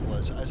 that's what it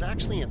was. I was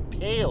actually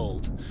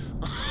impaled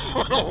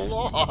on a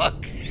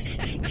log.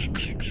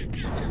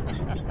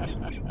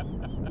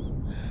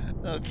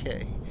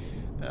 Okay.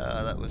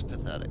 That was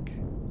pathetic.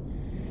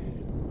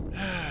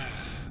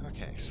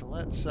 Okay, so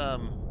let's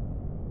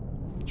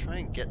try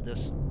and get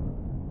this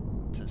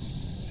to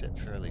sit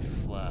fairly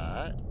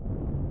flat.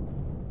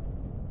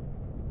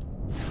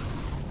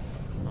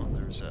 Oh,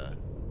 there's a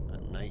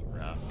night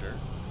raptor.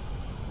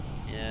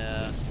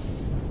 Yeah.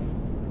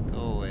 Go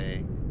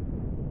away.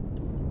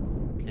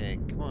 Okay,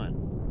 come on.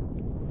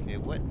 Okay,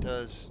 what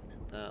does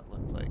that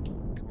look like?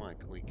 Come on,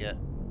 can we get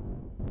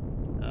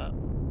up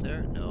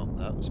there? No,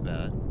 that was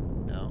bad.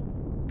 No.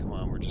 Come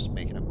on, we're just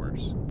making it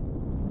worse.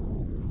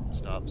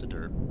 Stop the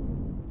derp.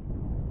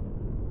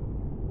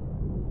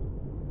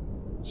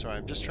 Sorry,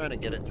 I'm just trying to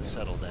get it to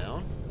settle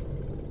down.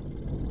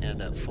 And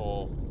at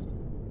full...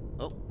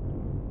 Oh.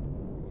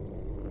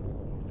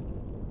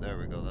 there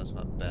we go. That's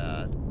not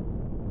bad.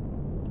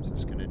 Is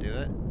this gonna do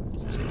it?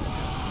 Is this gonna do it?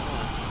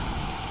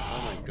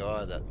 Oh my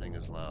god, that thing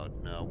is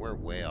loud. No, we're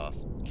way off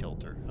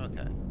kilter.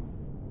 Okay.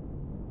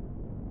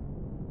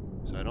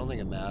 So I don't think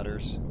it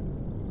matters.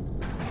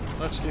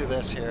 Let's do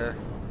this here.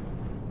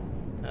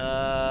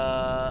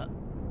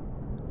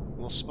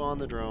 We'll spawn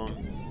the drone.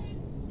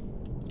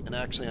 And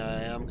actually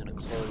I am gonna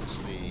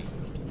close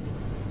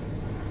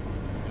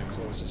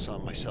this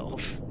on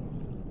myself.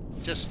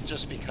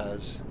 Just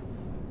because.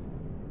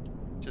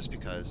 Just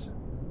because.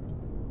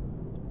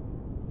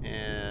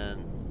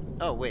 And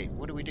oh wait,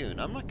 what are we doing?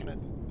 I'm not gonna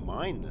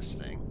mine this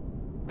thing.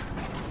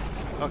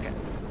 Okay.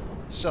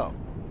 So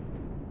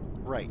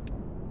right.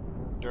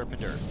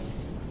 Derp-a-derp.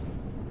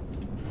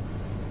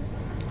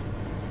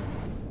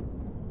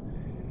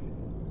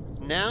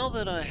 Now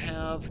that I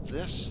have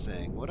this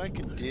thing, what I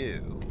can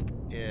do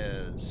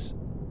is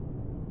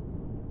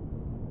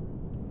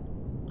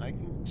I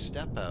can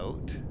step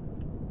out.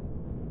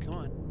 Come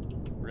on.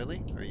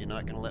 Really? Are you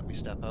not going to let me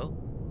step out?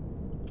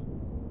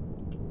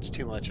 It's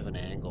too much of an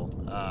angle.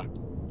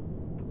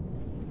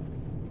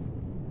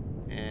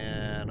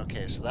 And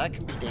okay, so that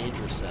can be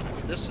dangerous then.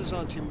 If this is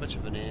on too much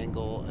of an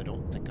angle, I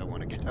don't think I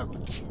want to get out.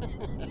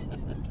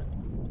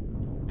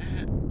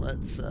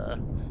 Let's,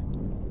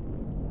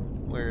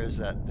 where is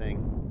that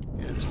thing?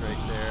 It's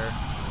right there.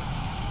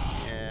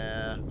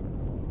 Yeah.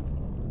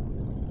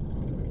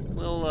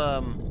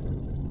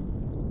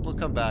 We'll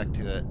come back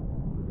to it.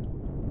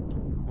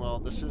 Well,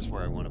 this is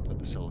where I want to put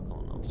the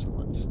silicone though, so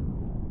let's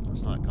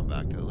not come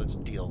back to it. Let's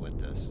deal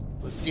with this.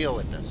 Let's deal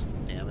with this,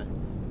 damn it.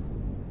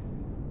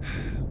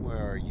 Where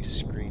are you,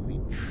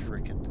 screaming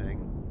frickin' thing?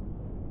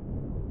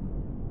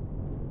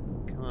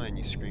 Come on,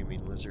 you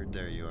screaming lizard.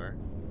 There you are.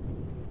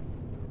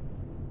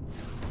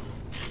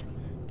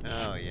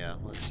 Oh yeah,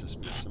 let's just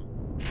miss him.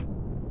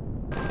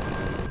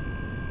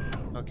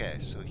 Okay,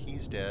 so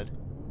he's dead.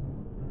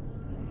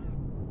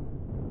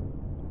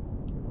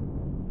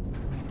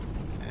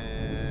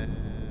 And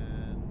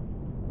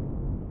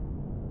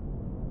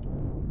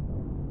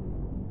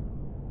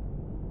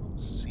don't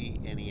see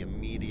any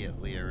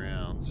immediately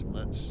around, so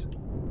let's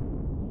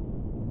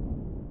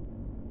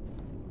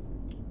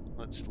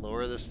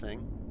lower this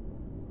thing.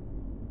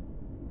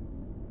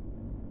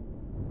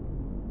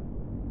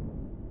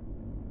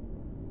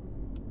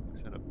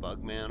 Is that a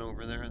bug man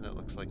over there? That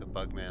looks like a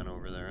bug man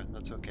over there.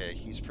 That's okay.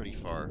 He's pretty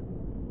far.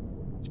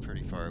 He's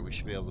pretty far. We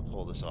should be able to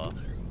pull this off.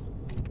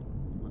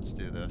 Let's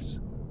do this.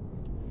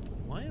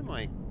 Why am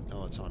I...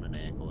 Oh, it's on an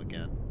angle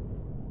again.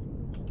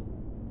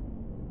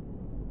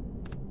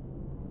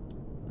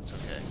 That's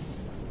okay.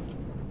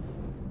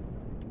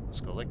 Let's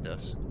go like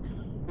this.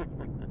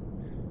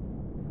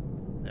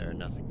 There,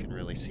 nothing can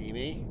really see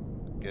me.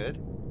 Good.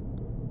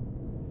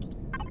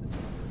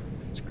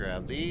 Let's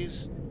grab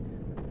these.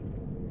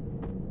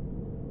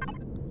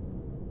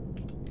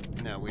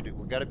 Now we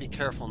got to be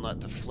careful not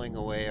to fling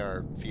away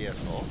our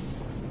vehicle.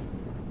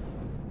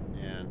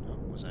 And oh,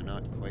 was I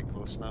not quite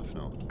close enough?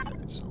 No.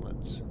 Okay, so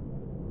let's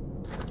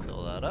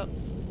fill that up.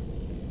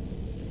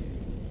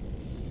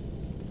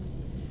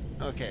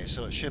 Okay,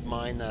 so it should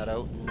mine that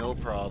out, no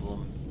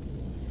problem.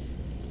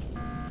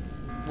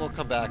 We'll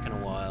come back in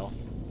a while.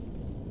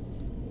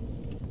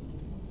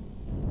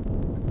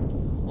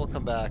 We'll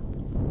come back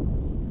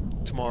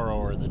tomorrow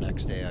or the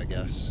next day, I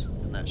guess,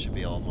 and that should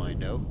be all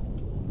mined out.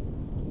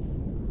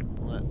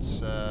 Let's,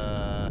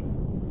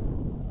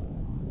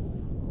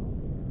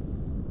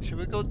 should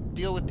we go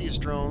deal with these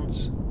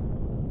drones?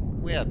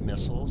 We have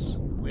missiles.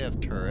 We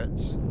have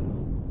turrets.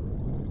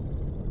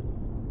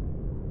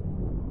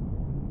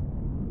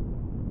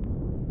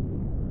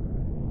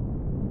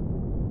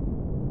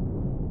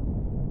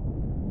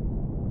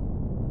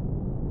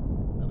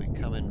 They'll be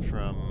coming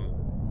from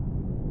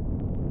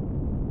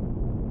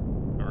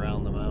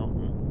around the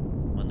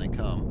mountain when they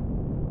come.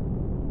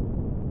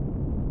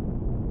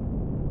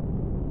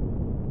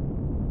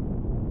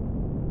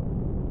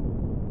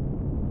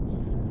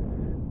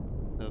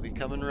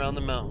 Coming around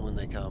the mountain when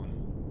they come.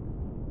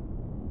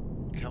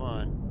 Come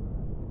on.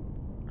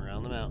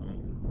 Around the mountain.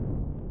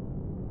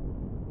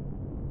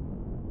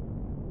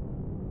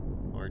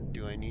 Or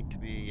do I need to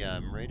be, yeah,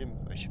 I'm right in,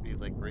 I should be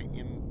like right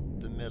in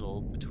the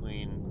middle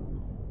between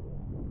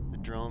the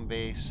drone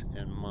base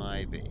and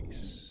my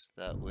base.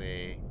 That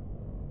way,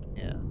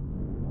 yeah.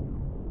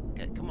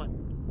 Okay, come on.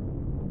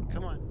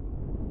 Come on.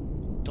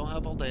 Don't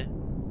have all day.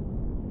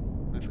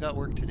 We've got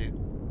work to do.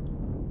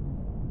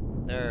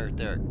 There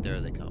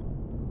they come.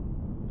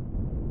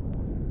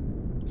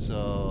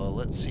 So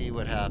let's see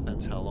what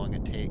happens, how long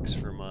it takes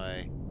for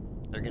my...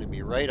 They're going to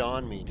be right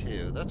on me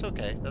too. That's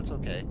okay, that's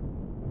okay.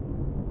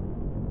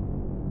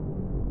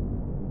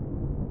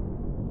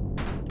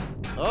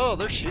 Oh,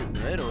 they're shooting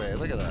right away.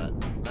 Look at that.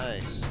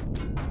 Nice.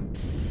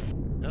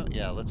 Oh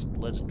yeah, let's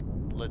drill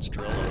them. We'll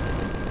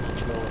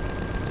drill them.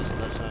 Doesn't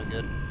that sound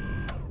good?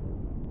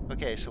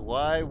 Okay, so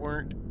why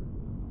weren't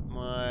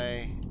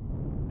my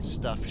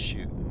stuff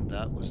shooting?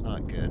 That was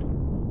not good.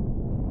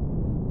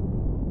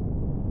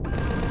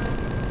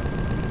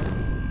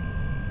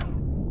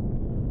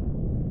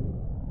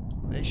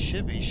 They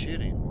should be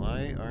shooting.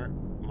 Why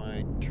aren't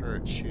my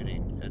turrets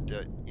shooting?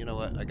 You know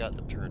what? I got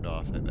them turned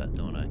off, I bet,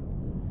 don't I?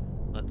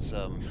 Let's,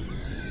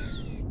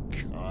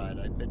 God,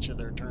 I bet you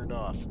they're turned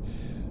off.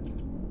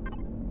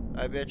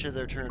 I bet you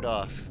they're turned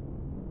off.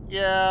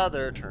 Yeah,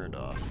 they're turned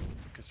off.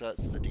 Because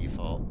that's the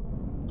default.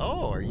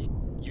 Oh,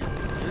 you're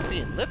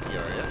being lippy,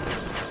 are you?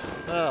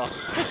 Well,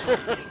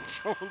 I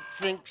don't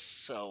think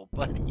so,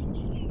 buddy.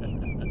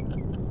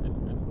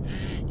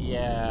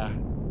 Yeah.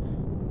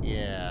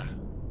 Yeah.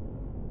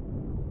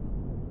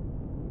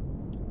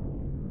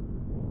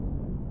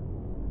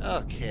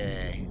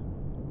 Okay.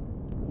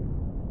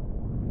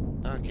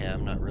 Okay,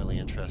 I'm not really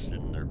interested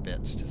in their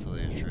bits, to tell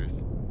you the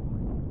truth.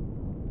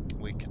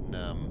 We can,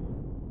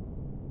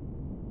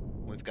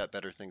 we've got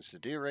better things to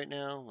do right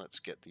now. Let's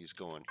get these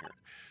going here.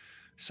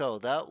 So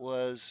that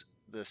was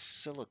the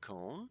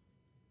silicone.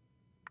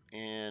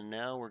 And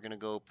now we're going to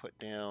go put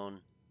down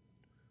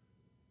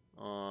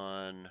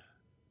on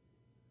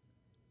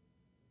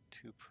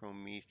 2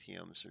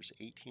 promethiums. There's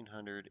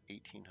 1800,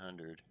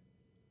 1800.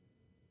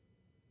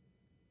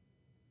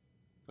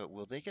 But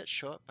will they get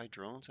shot by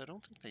drones? I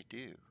don't think they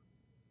do.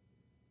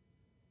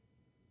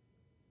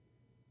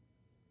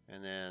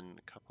 And then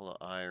a couple of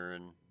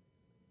iron,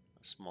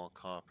 a small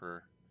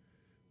copper.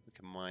 We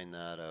can mine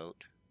that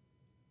out.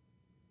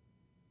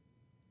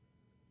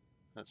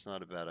 That's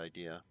not a bad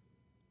idea.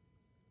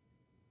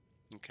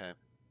 Okay.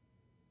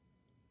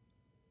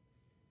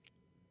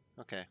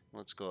 Okay,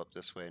 let's go up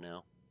this way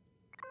now.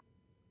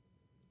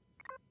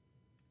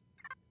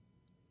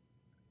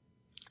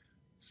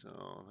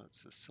 So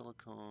that's the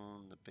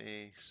silicone, the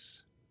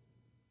base,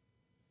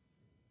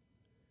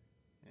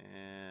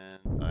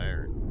 and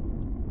iron.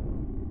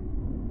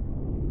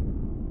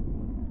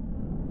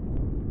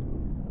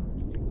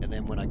 And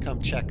then when I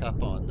come check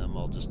up on them,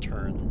 I'll just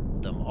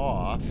turn them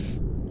off.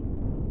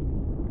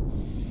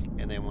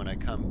 And then when I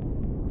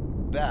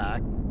come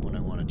back, when I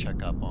want to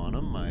check up on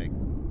them, I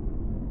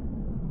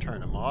turn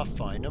them off,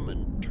 find them,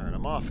 and turn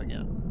them off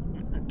again.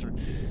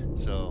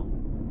 So,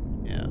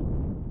 yeah.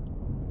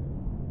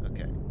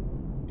 Okay.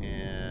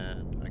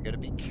 And I gotta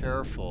be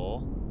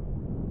careful.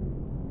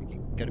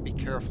 Gotta be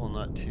careful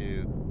not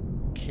to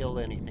kill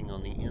anything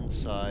on the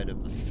inside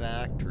of the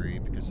factory,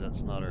 because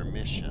that's not our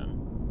mission.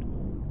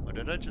 Oh,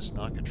 did I just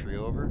knock a tree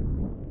over?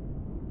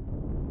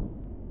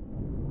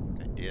 I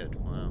think I did.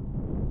 Wow.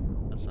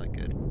 That's not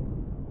good.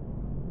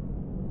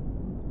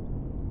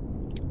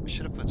 I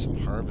should have put some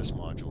harvest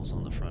modules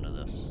on the front of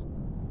this.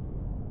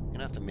 I'm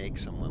gonna have to make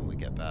some when we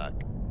get back.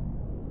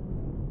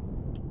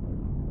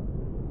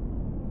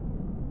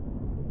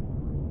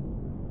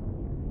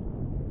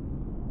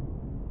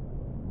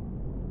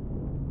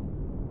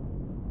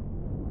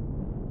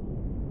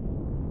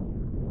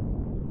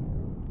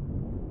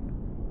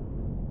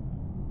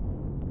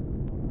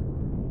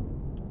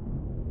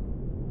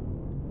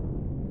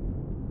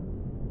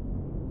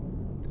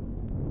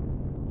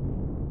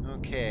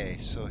 Okay,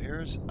 so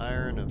here's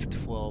iron of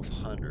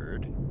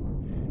 1200.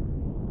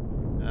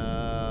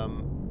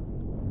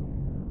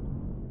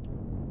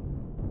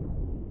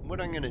 What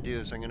I'm going to do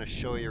is I'm going to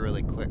show you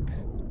really quick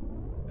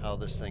how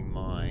this thing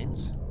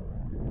mines.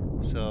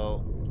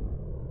 So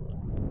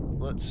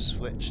let's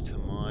switch to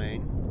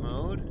mine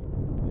mode.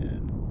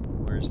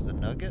 And where's the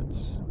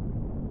nuggets?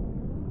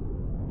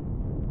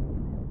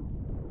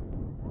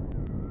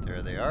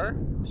 There they are,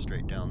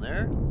 straight down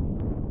there.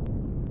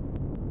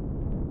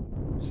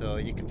 So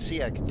you can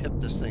see I can tip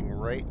this thing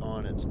right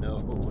on its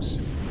nose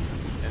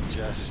and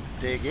just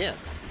dig in.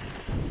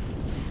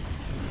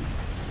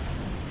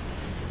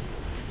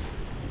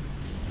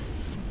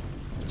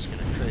 Just going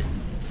to create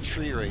a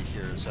tree right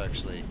here is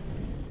actually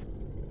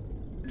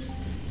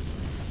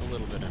a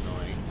little bit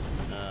annoying.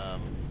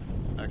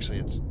 Actually,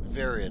 it's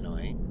very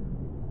annoying.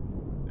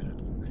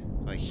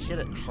 If I hit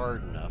it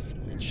hard enough,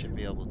 it should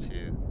be able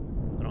to.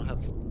 I don't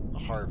have a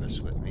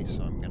harvest with me,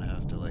 so I'm going to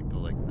have to go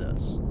like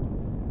this.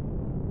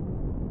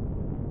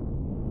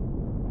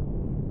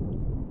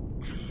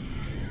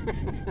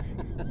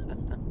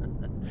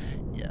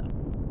 Yeah.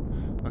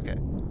 Okay.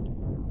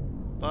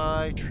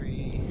 Bye,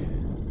 tree.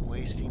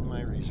 Wasting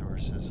my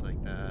resources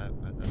like that,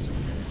 but that's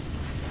okay.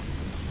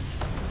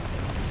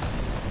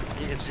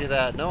 You can see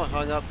that. No one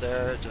hung up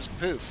there. It just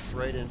poof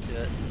right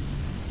into it.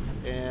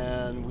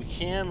 And we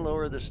can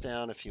lower this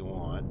down if you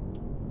want.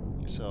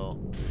 So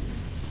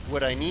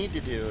what I need to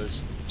do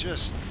is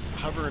just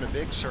hover in a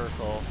big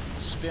circle,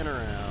 spin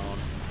around,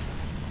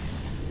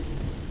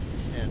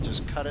 and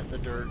just cut at the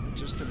dirt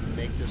just to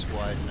make this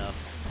wide enough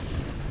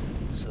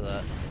so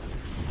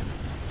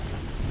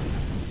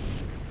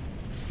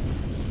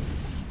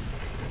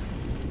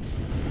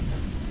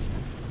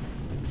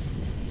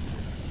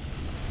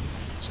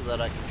that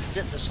I can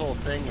fit this whole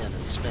thing in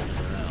and spin it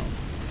around.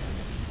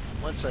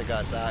 Once I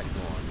got that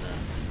going,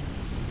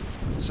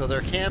 then. So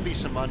there can be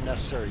some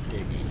unnecessary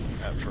digging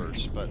at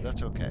first, but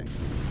that's okay.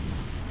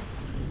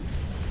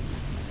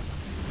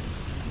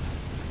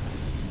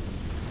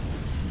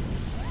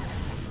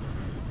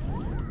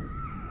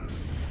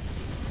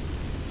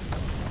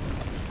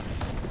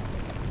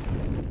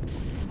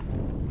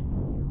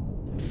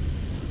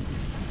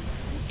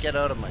 get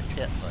out of my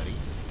pit, buddy.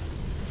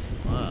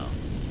 Wow.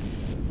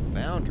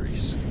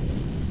 Boundaries.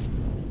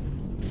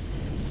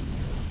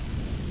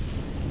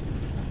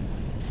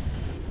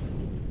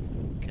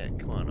 Okay,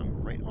 come on.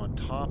 I'm right on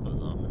top of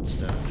them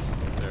instead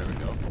of... There we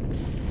go.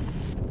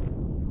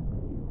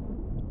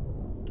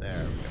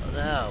 There we go.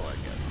 Now I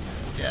get it.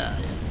 Yeah,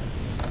 yeah.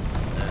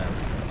 There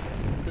we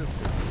go. Poof,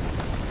 poof,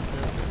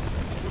 poof,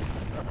 poof.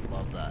 I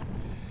love that.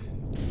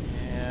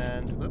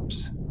 And, whoops.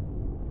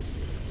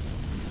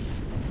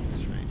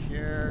 It's right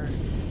here.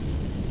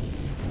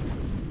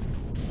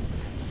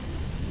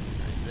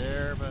 Right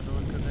there by the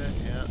look of it,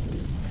 yeah.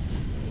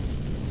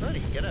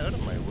 Buddy, get out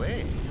of my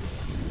way.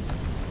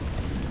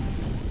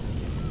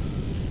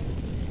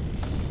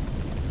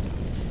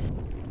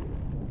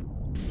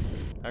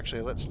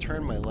 Actually, let's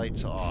turn my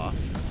lights off.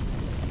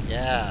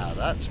 Yeah,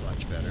 that's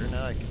much better.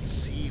 Now I can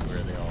see where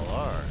they all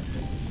are.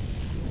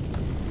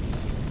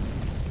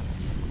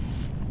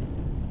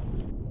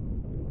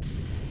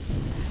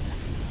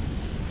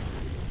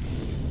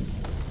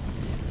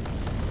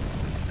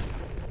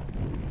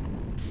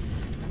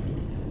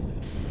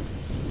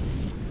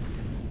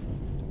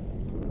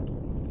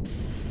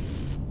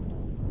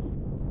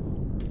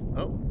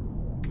 Oh,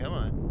 come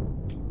on.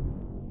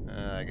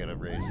 I gotta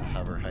raise the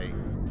hover height.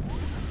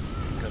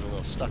 Got a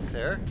little stuck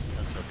there.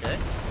 That's okay.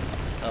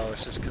 Oh,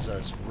 it's just because I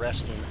was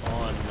resting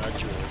on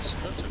nodules.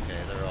 That's okay.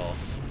 They're all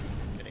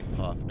getting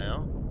popped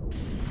now.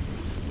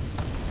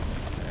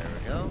 There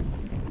we go.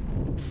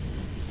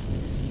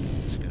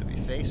 Just going to be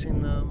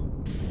facing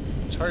them.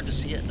 It's hard to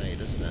see at night,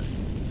 isn't it?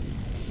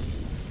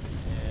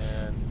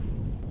 And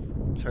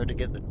it's hard to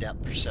get the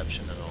depth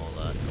perception and all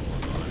that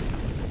going on.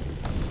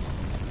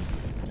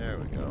 There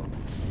we go.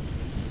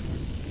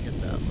 Get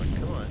that one.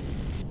 Come on.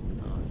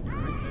 Oh,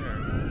 right there.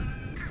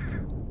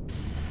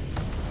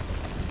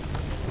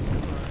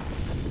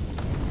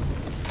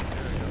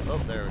 Oh,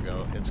 there we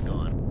go. It's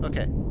gone.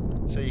 Okay.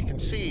 So you can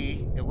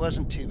see it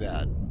wasn't too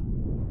bad.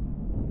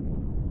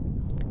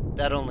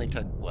 That only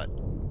took, what,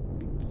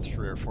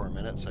 3 or 4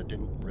 minutes? I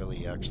didn't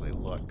really actually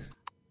look.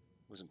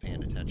 Wasn't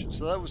paying attention.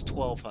 So that was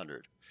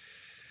 1,200.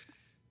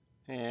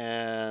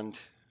 And,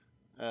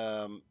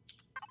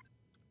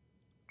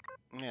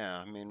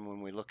 yeah, I mean, when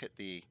we look at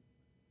the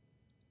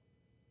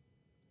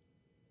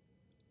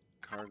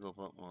cargo,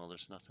 well,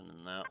 there's nothing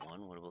in that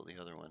one. What about the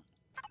other one?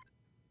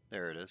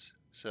 There it is.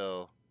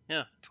 So...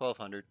 yeah,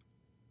 1,200.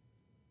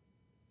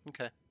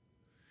 Okay.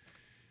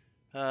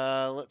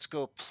 Let's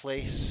go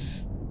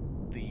place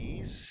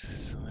these.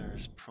 So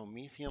there's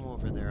Promethium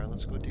over there.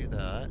 Let's go do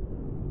that.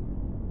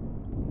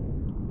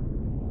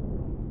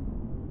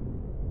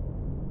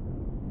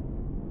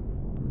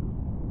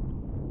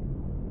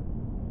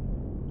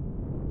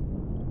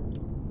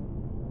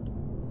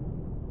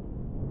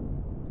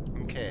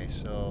 Okay,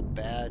 so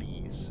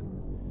baddies.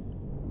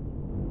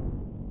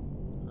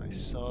 I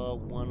saw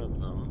one of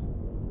them.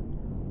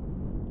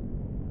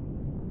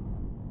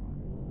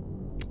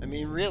 I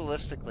mean,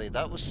 realistically,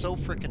 that was so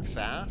freaking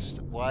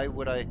fast. Why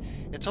would I...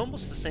 It's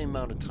almost the same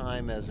amount of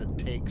time as it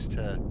takes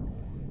to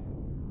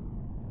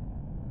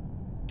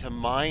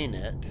mine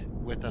it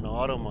with an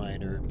auto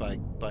miner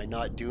by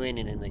not doing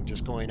anything,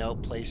 just going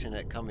out, placing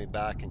it, coming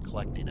back, and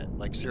collecting it.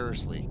 Like,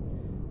 seriously.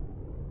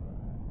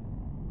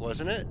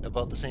 Wasn't it?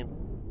 About the same...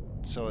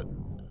 So, it,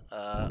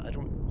 I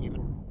don't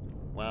even...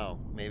 Wow,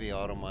 maybe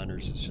auto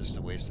miners is just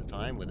a waste of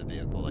time with a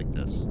vehicle like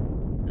this.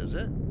 Is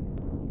it?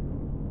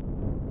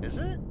 Is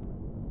it?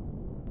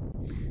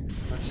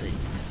 Let's see.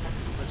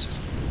 Let's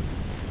just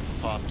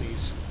pop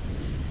these.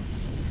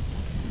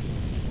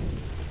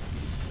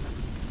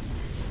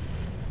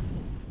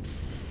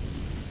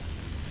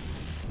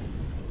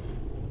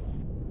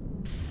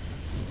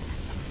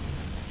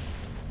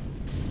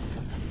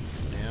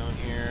 Down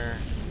here.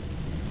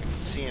 You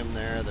can see them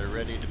there. They're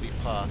ready to be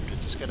popped. I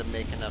just got to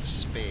make enough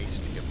space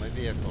to get my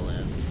vehicle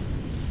in.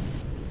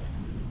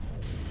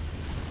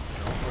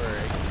 Don't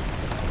worry.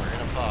 We're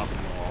going to pop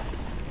them all.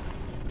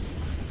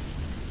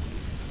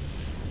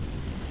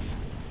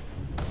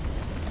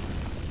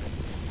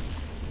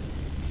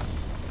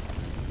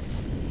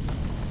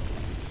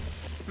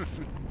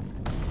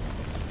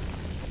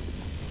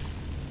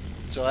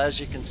 So as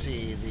you can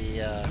see,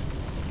 the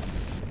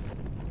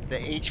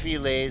HV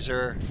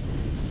laser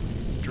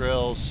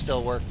drills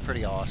still work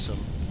pretty awesome.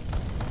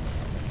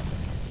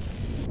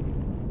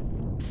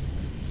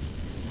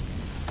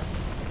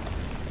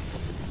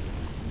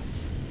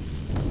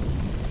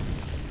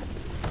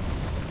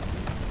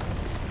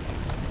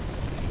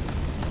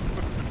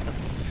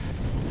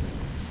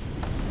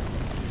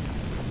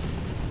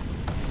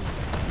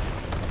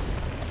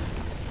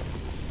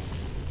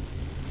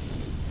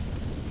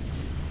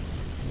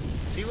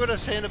 See what I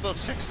was saying about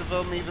 6 of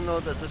them, even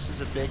though that this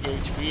is a big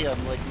HV,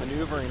 I'm like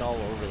maneuvering all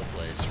over the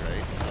place,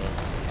 right? So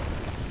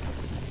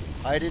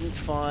I didn't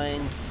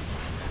find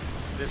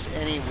this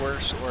any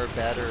worse or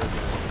better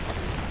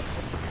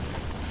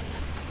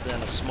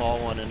than a small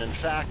one. And in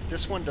fact,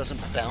 this one doesn't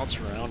bounce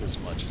around as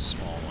much as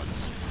small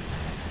ones.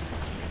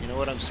 You know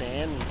what I'm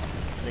saying?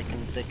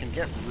 They can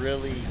get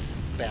really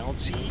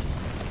bouncy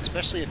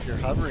especially if you're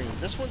hovering.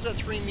 This one's at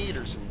 3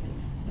 meters,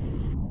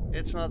 and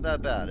it's not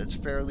that bad. It's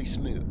fairly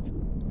smooth.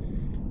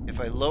 If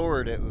I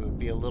lowered it, it would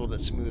be a little bit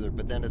smoother,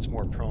 but then it's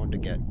more prone to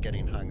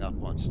getting hung up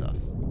on stuff.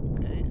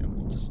 Okay, and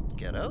we'll just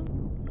get out,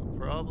 no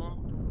problem.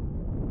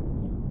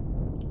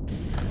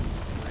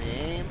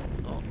 Re-aim.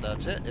 Oh,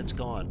 that's it. It's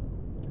gone.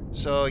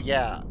 So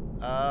yeah,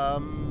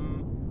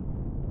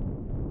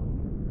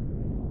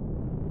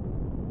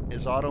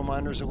 is auto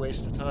miners a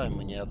waste of time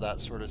when you have that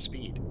sort of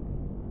speed?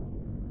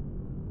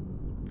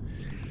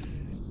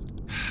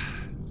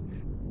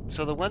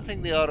 So the one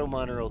thing the auto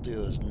miner will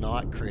do is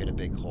not create a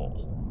big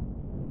hole.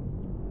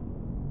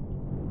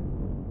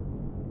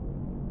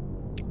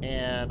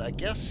 And I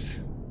guess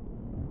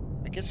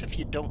if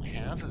you don't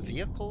have a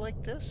vehicle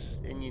like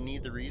this and you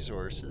need the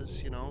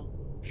resources, you know,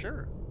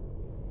 sure.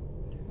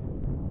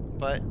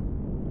 But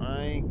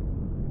I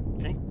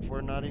think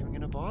we're not even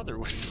going to bother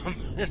with them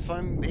if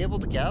I'm able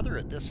to gather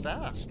it this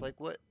fast. Like,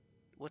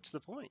 what's the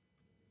point?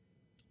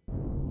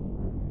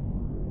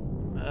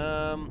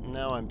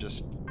 Now I'm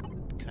just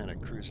kind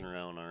of cruising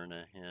around, aren't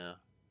I? Yeah.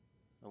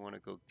 I want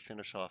to go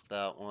finish off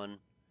that one.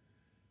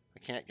 I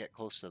can't get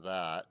close to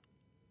that.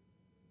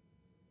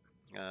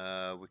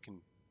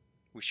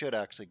 We should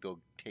actually go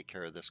take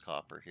care of this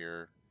copper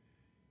here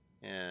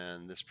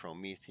and this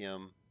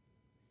promethium.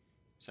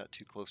 Is that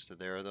too close to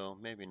there though?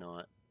 Maybe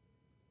not.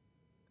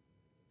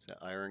 Is that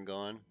iron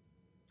gone?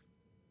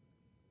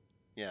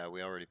 Yeah,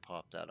 we already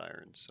popped that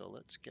iron, so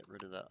let's get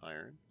rid of that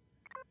iron.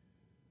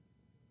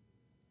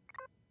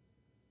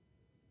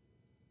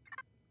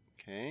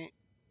 Okay.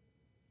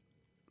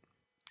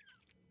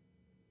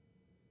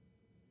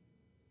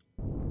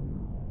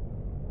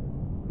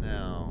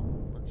 Now,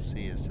 let's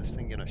see, is this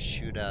thing gonna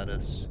shoot at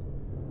us?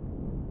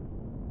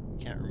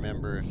 Can't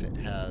remember if it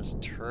has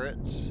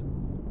turrets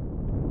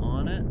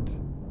on it.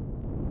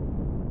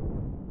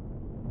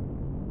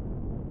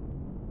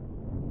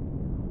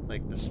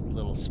 Like this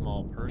little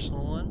small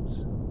personal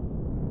ones.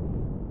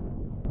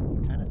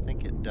 I kind of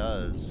think it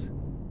does.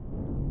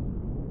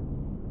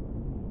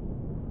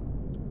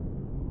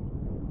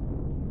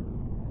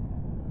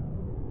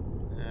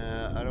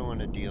 I don't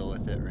want to deal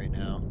with it right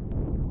now.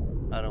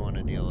 I don't want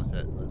to deal with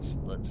it.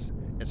 Let's.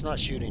 It's not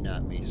shooting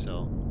at me,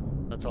 so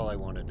that's all I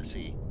wanted to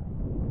see.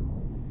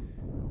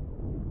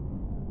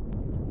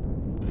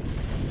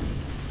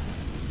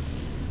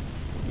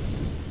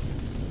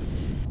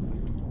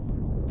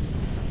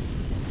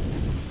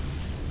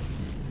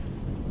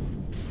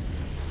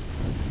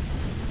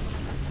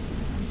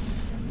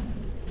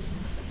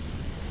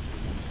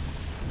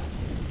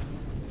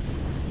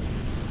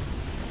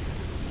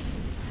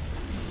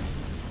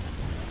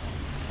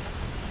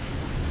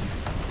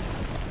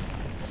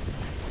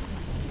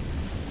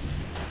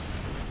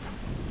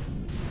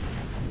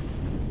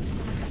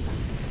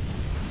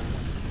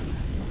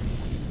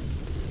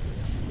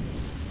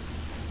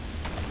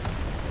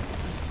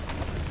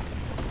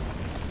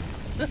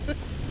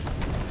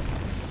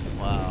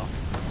 Wow.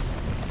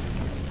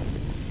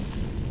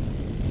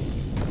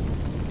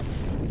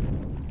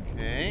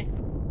 Okay.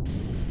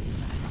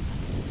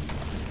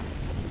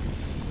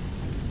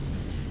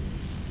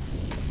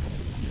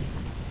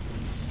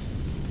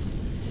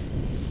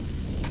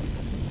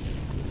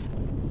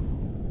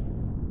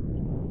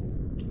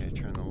 Okay,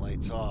 turn the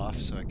lights off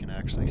so I can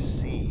actually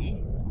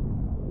see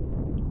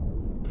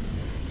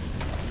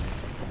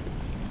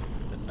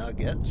the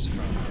nuggets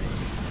from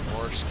the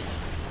ore scan.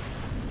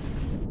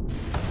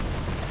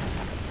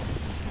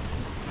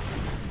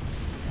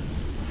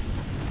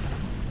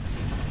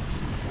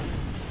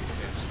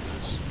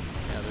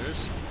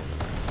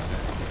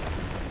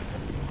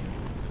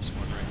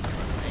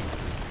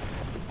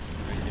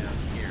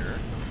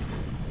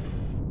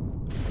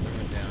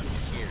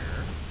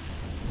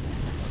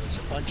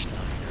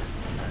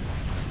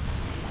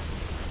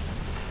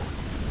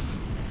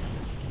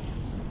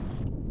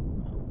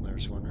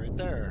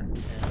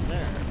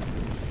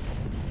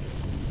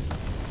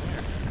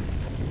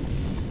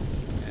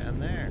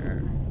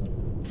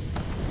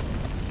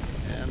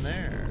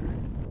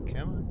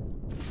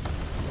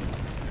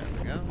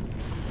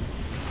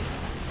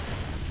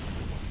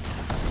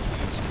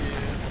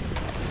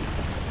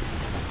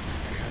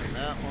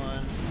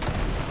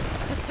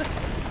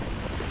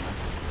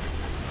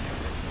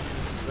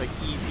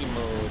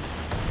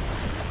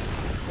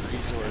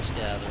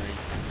 Gathering.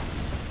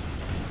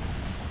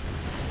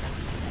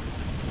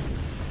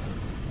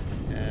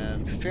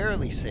 And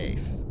fairly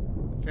safe.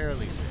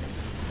 Fairly safe.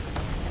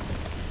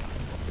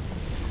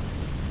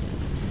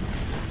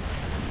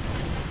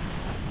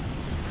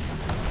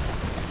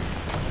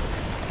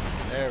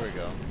 There we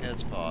go.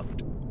 It's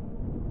popped.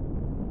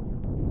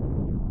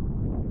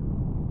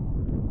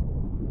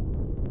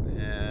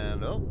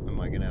 And oh, am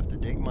I gonna have to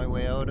dig my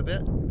way out a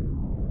bit?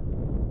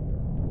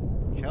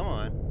 Come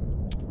on.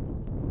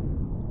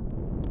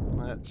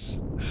 That's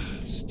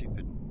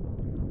stupid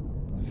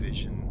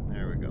vision.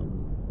 There we go.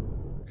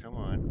 Come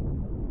on.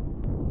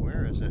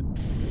 Where is it?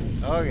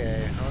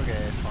 Okay,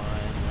 okay,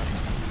 fine.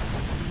 Let's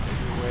dig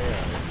your way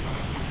out.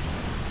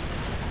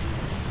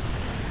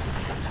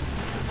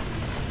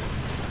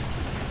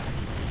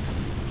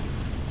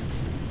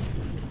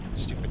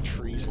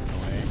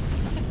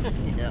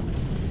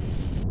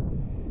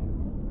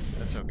 man.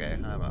 That's okay.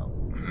 I'm out.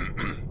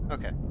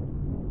 Okay.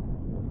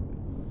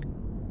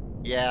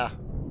 Yeah.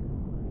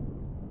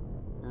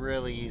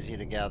 Really easy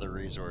to gather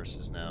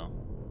resources now.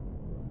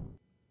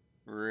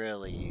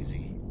 Really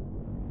easy.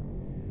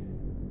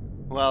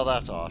 Well,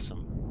 that's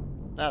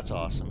awesome. That's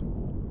awesome.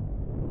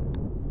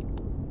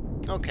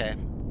 Okay.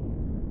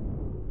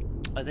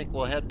 I think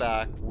we'll head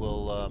back.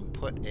 We'll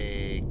put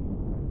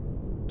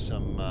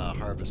some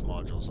harvest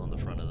modules on the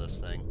front of this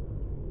thing.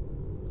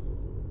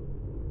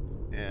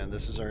 And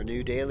this is our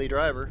new daily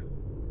driver.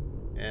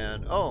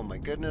 And oh my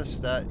goodness,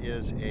 that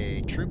is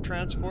a troop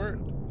transport.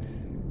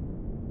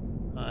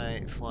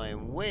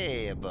 Flying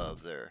way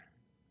above there.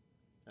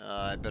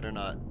 I better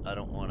not. I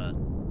don't want to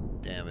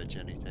damage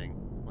anything.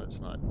 Let's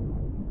not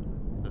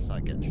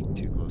get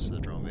too close to the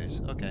drone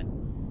base. Okay.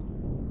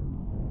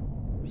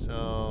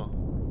 So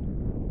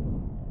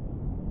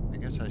I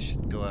guess I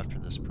should go after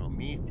this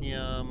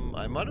Promethium.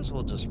 I might as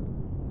well just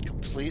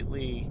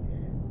completely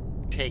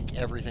take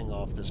everything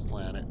off this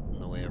planet in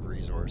the way of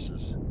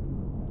resources.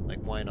 Like,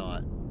 why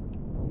not?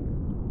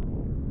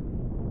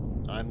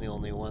 I'm the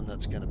only one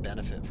that's going to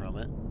benefit from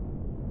it.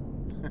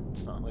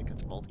 It's not like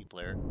it's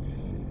multiplayer.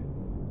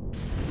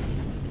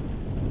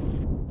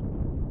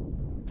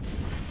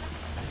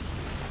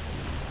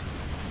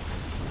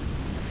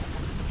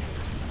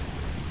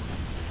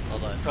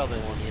 Although I probably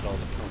won't need all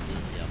the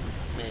Promethium.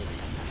 Maybe.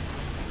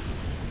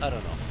 I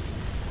don't know.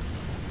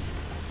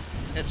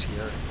 It's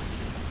here.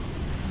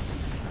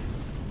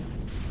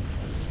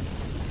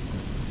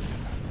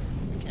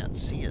 I can't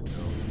see it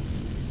though.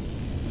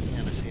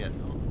 Can't I see it?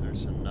 Oh,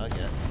 there's a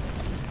nugget.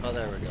 Oh,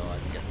 there we go.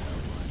 I'm getting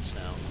outlines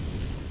now.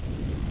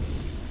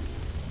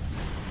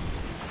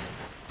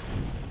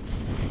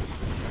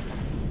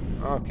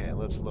 Okay,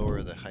 let's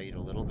lower the height a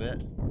little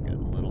bit. We're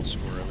getting a little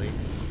squirrely.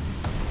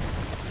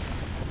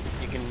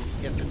 You can,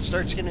 if it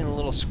starts getting a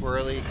little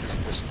squirrely, because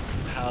this is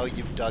how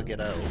you've dug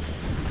it out,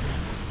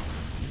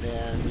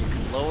 then you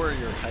can lower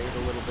your height a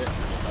little bit and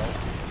it'll help.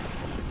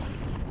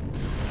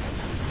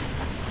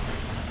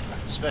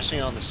 Especially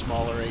on the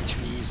smaller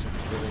HVs, it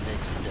really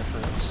makes a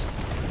difference,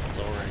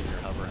 lowering your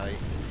hover height.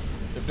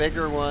 The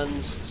bigger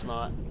ones, it's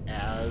not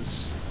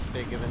as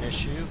big of an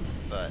issue,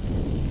 but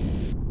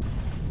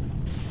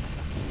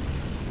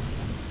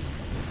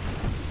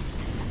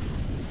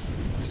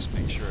just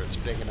make sure it's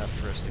big enough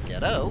for us to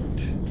get out.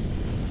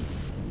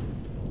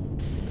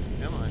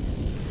 Come on.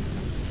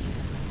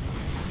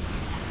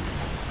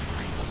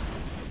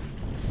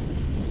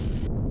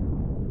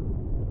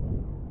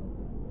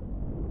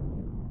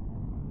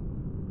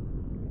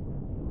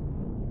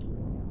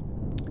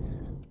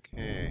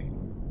 Okay,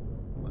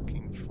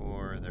 looking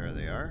for, there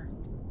they are.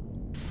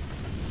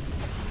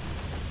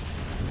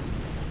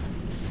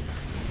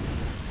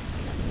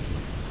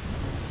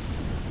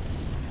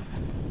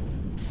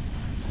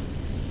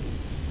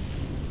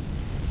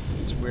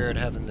 It's weird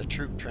having the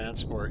troop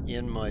transport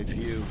in my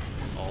view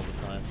all the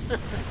time.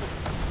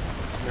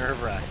 It's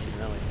nerve-wracking,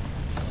 really.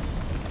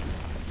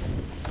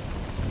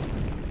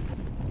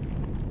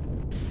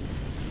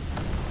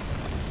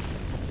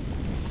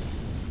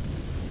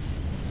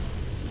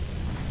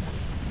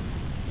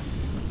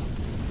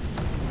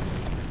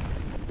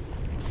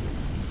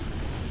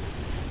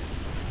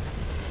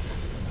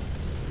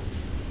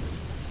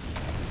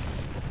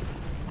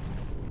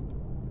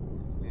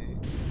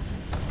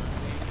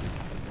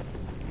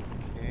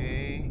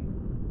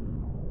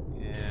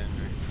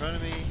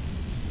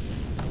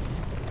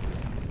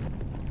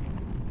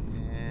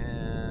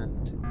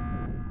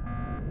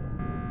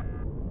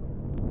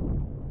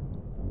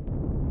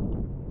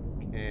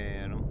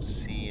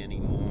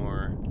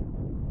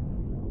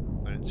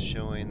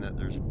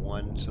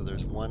 So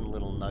there's one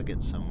little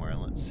nugget somewhere.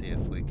 Let's see if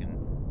we can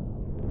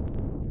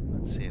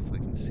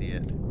see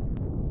it.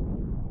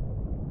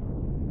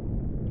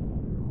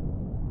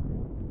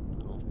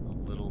 A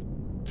little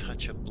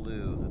touch of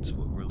blue. That's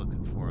what we're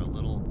looking for. A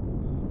little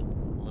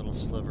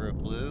sliver of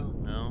blue.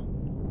 No.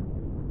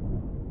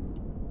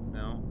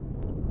 No.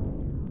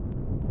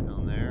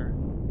 Down there.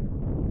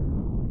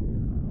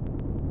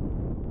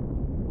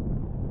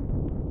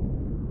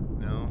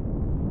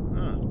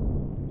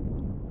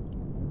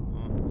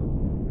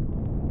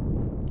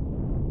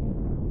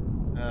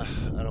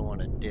 I don't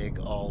want to dig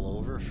all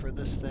over for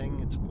this thing.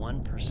 It's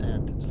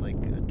 1%. It's like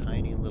a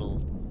tiny little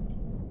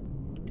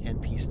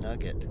 10-piece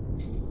nugget.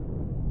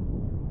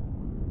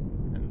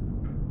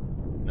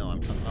 And no, I'm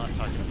not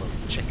talking about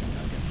chicken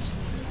nuggets.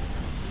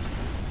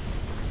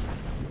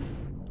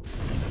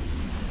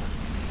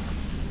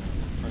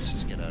 Let's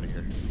just get out of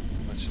here.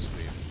 Let's just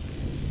leave.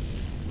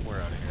 We're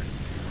out of here.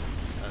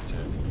 That's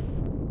it.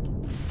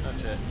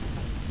 That's it.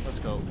 Let's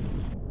go.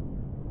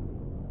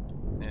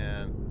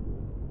 And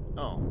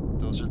oh,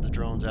 those are the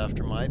drones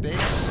after my base?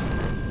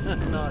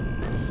 not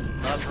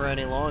for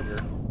any longer.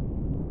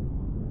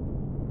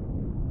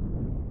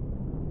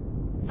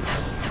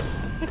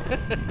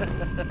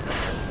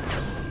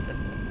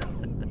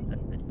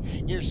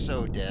 You're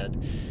so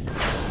dead.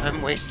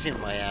 I'm wasting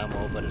my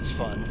ammo, but it's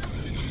fun.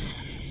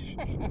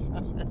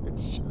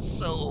 It's just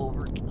so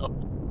overkill.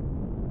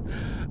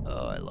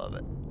 love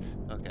it.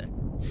 Okay.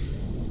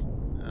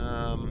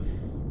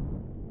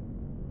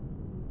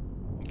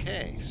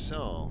 Okay,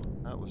 so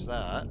that was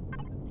that.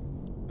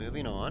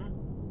 Moving on.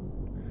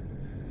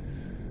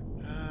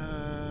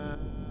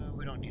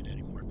 We don't need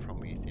any more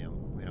promethium.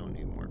 We don't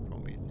need more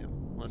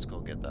promethium. Let's go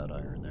get that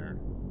iron there.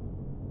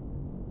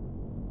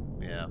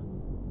 Yeah.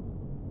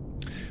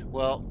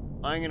 Well,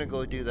 I'm going to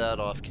go do that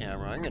off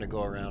camera. I'm going to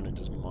go around and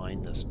just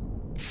mine this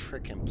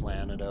frickin'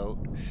 planet out.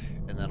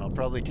 And then I'll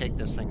probably take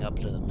this thing up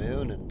to the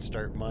moon and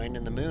start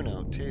mining the moon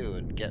out too,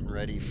 and getting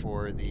ready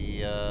for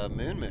the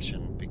moon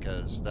mission,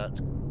 because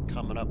that's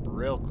coming up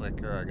real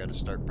quicker. I got to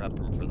start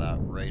prepping for that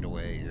right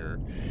away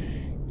here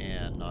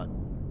and not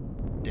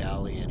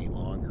dally any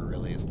longer,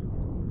 really.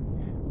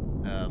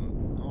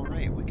 All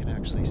right, we can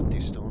actually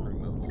do stone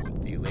removal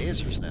with the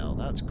lasers now.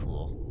 That's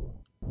cool.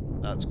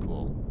 That's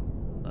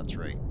cool. That's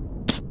right.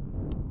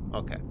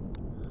 Okay.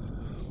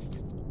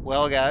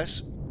 Well,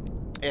 guys,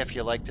 if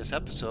you like this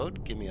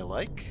episode, give me a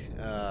like.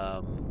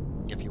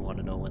 If you want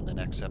to know when the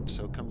next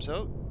episode comes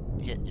out,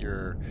 hit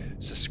your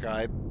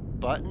subscribe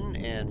button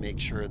and make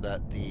sure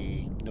that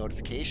the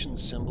notification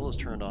symbol is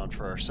turned on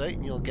for our site,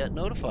 and you'll get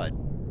notified.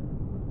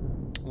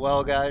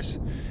 Well, guys,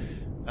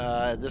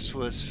 this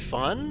was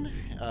fun.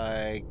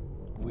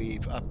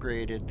 We've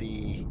upgraded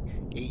the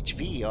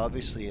HV,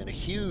 obviously, in a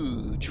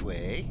huge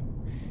way.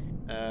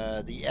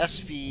 The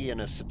SV in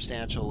a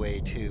substantial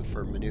way too,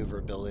 for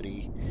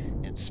maneuverability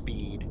and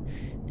speed,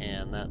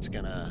 and that's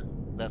gonna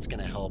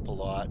help a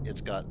lot.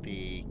 It's got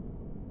the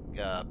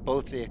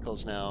both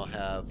vehicles now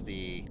have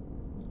the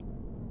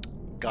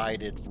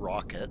guided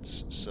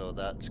rockets, so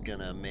that's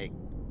gonna make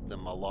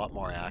them a lot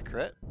more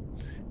accurate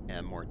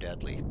and more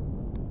deadly.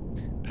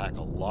 Pack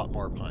a lot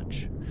more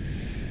punch.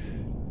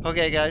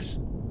 Okay, guys,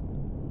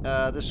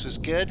 this was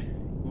good.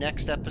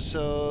 Next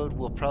episode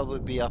we'll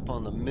probably be up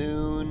on the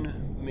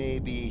moon,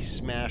 maybe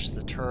smash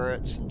the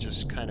turrets and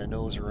just kind of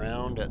nose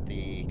around at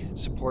the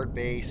support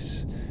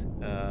base,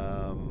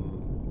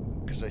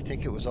 because I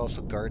think it was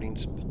also guarding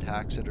some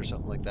pentaxid or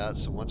something like that.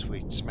 So once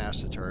we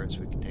smash the turrets,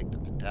 we can take the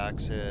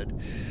pentaxid,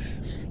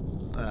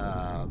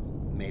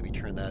 maybe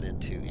turn that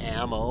into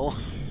ammo,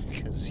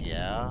 because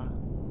yeah,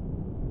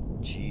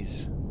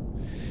 jeez.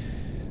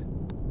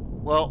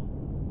 Well,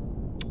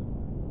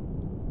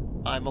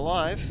 I'm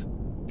alive,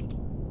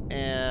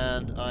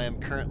 and I am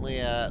currently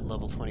at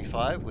level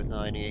 25 with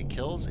 98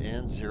 kills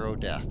and 0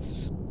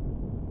 deaths.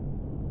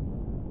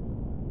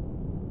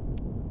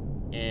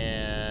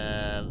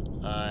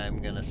 And I'm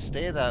gonna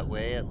stay that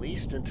way at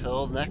least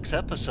until next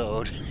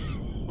episode.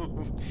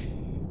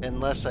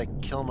 Unless I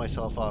kill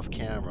myself off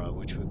camera,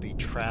 which would be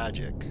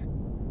tragic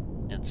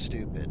and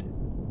stupid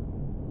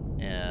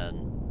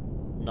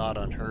and not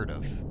unheard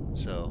of.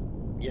 So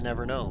you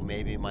never know,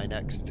 maybe my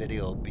next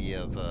video will be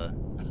of a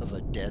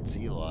dead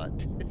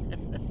Zealot.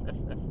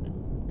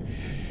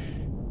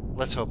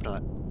 Let's hope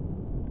not.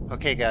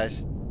 Okay,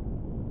 guys,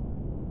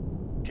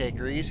 take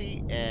her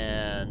easy,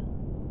 and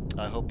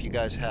I hope you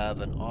guys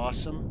have an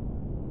awesome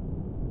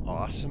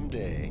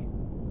day.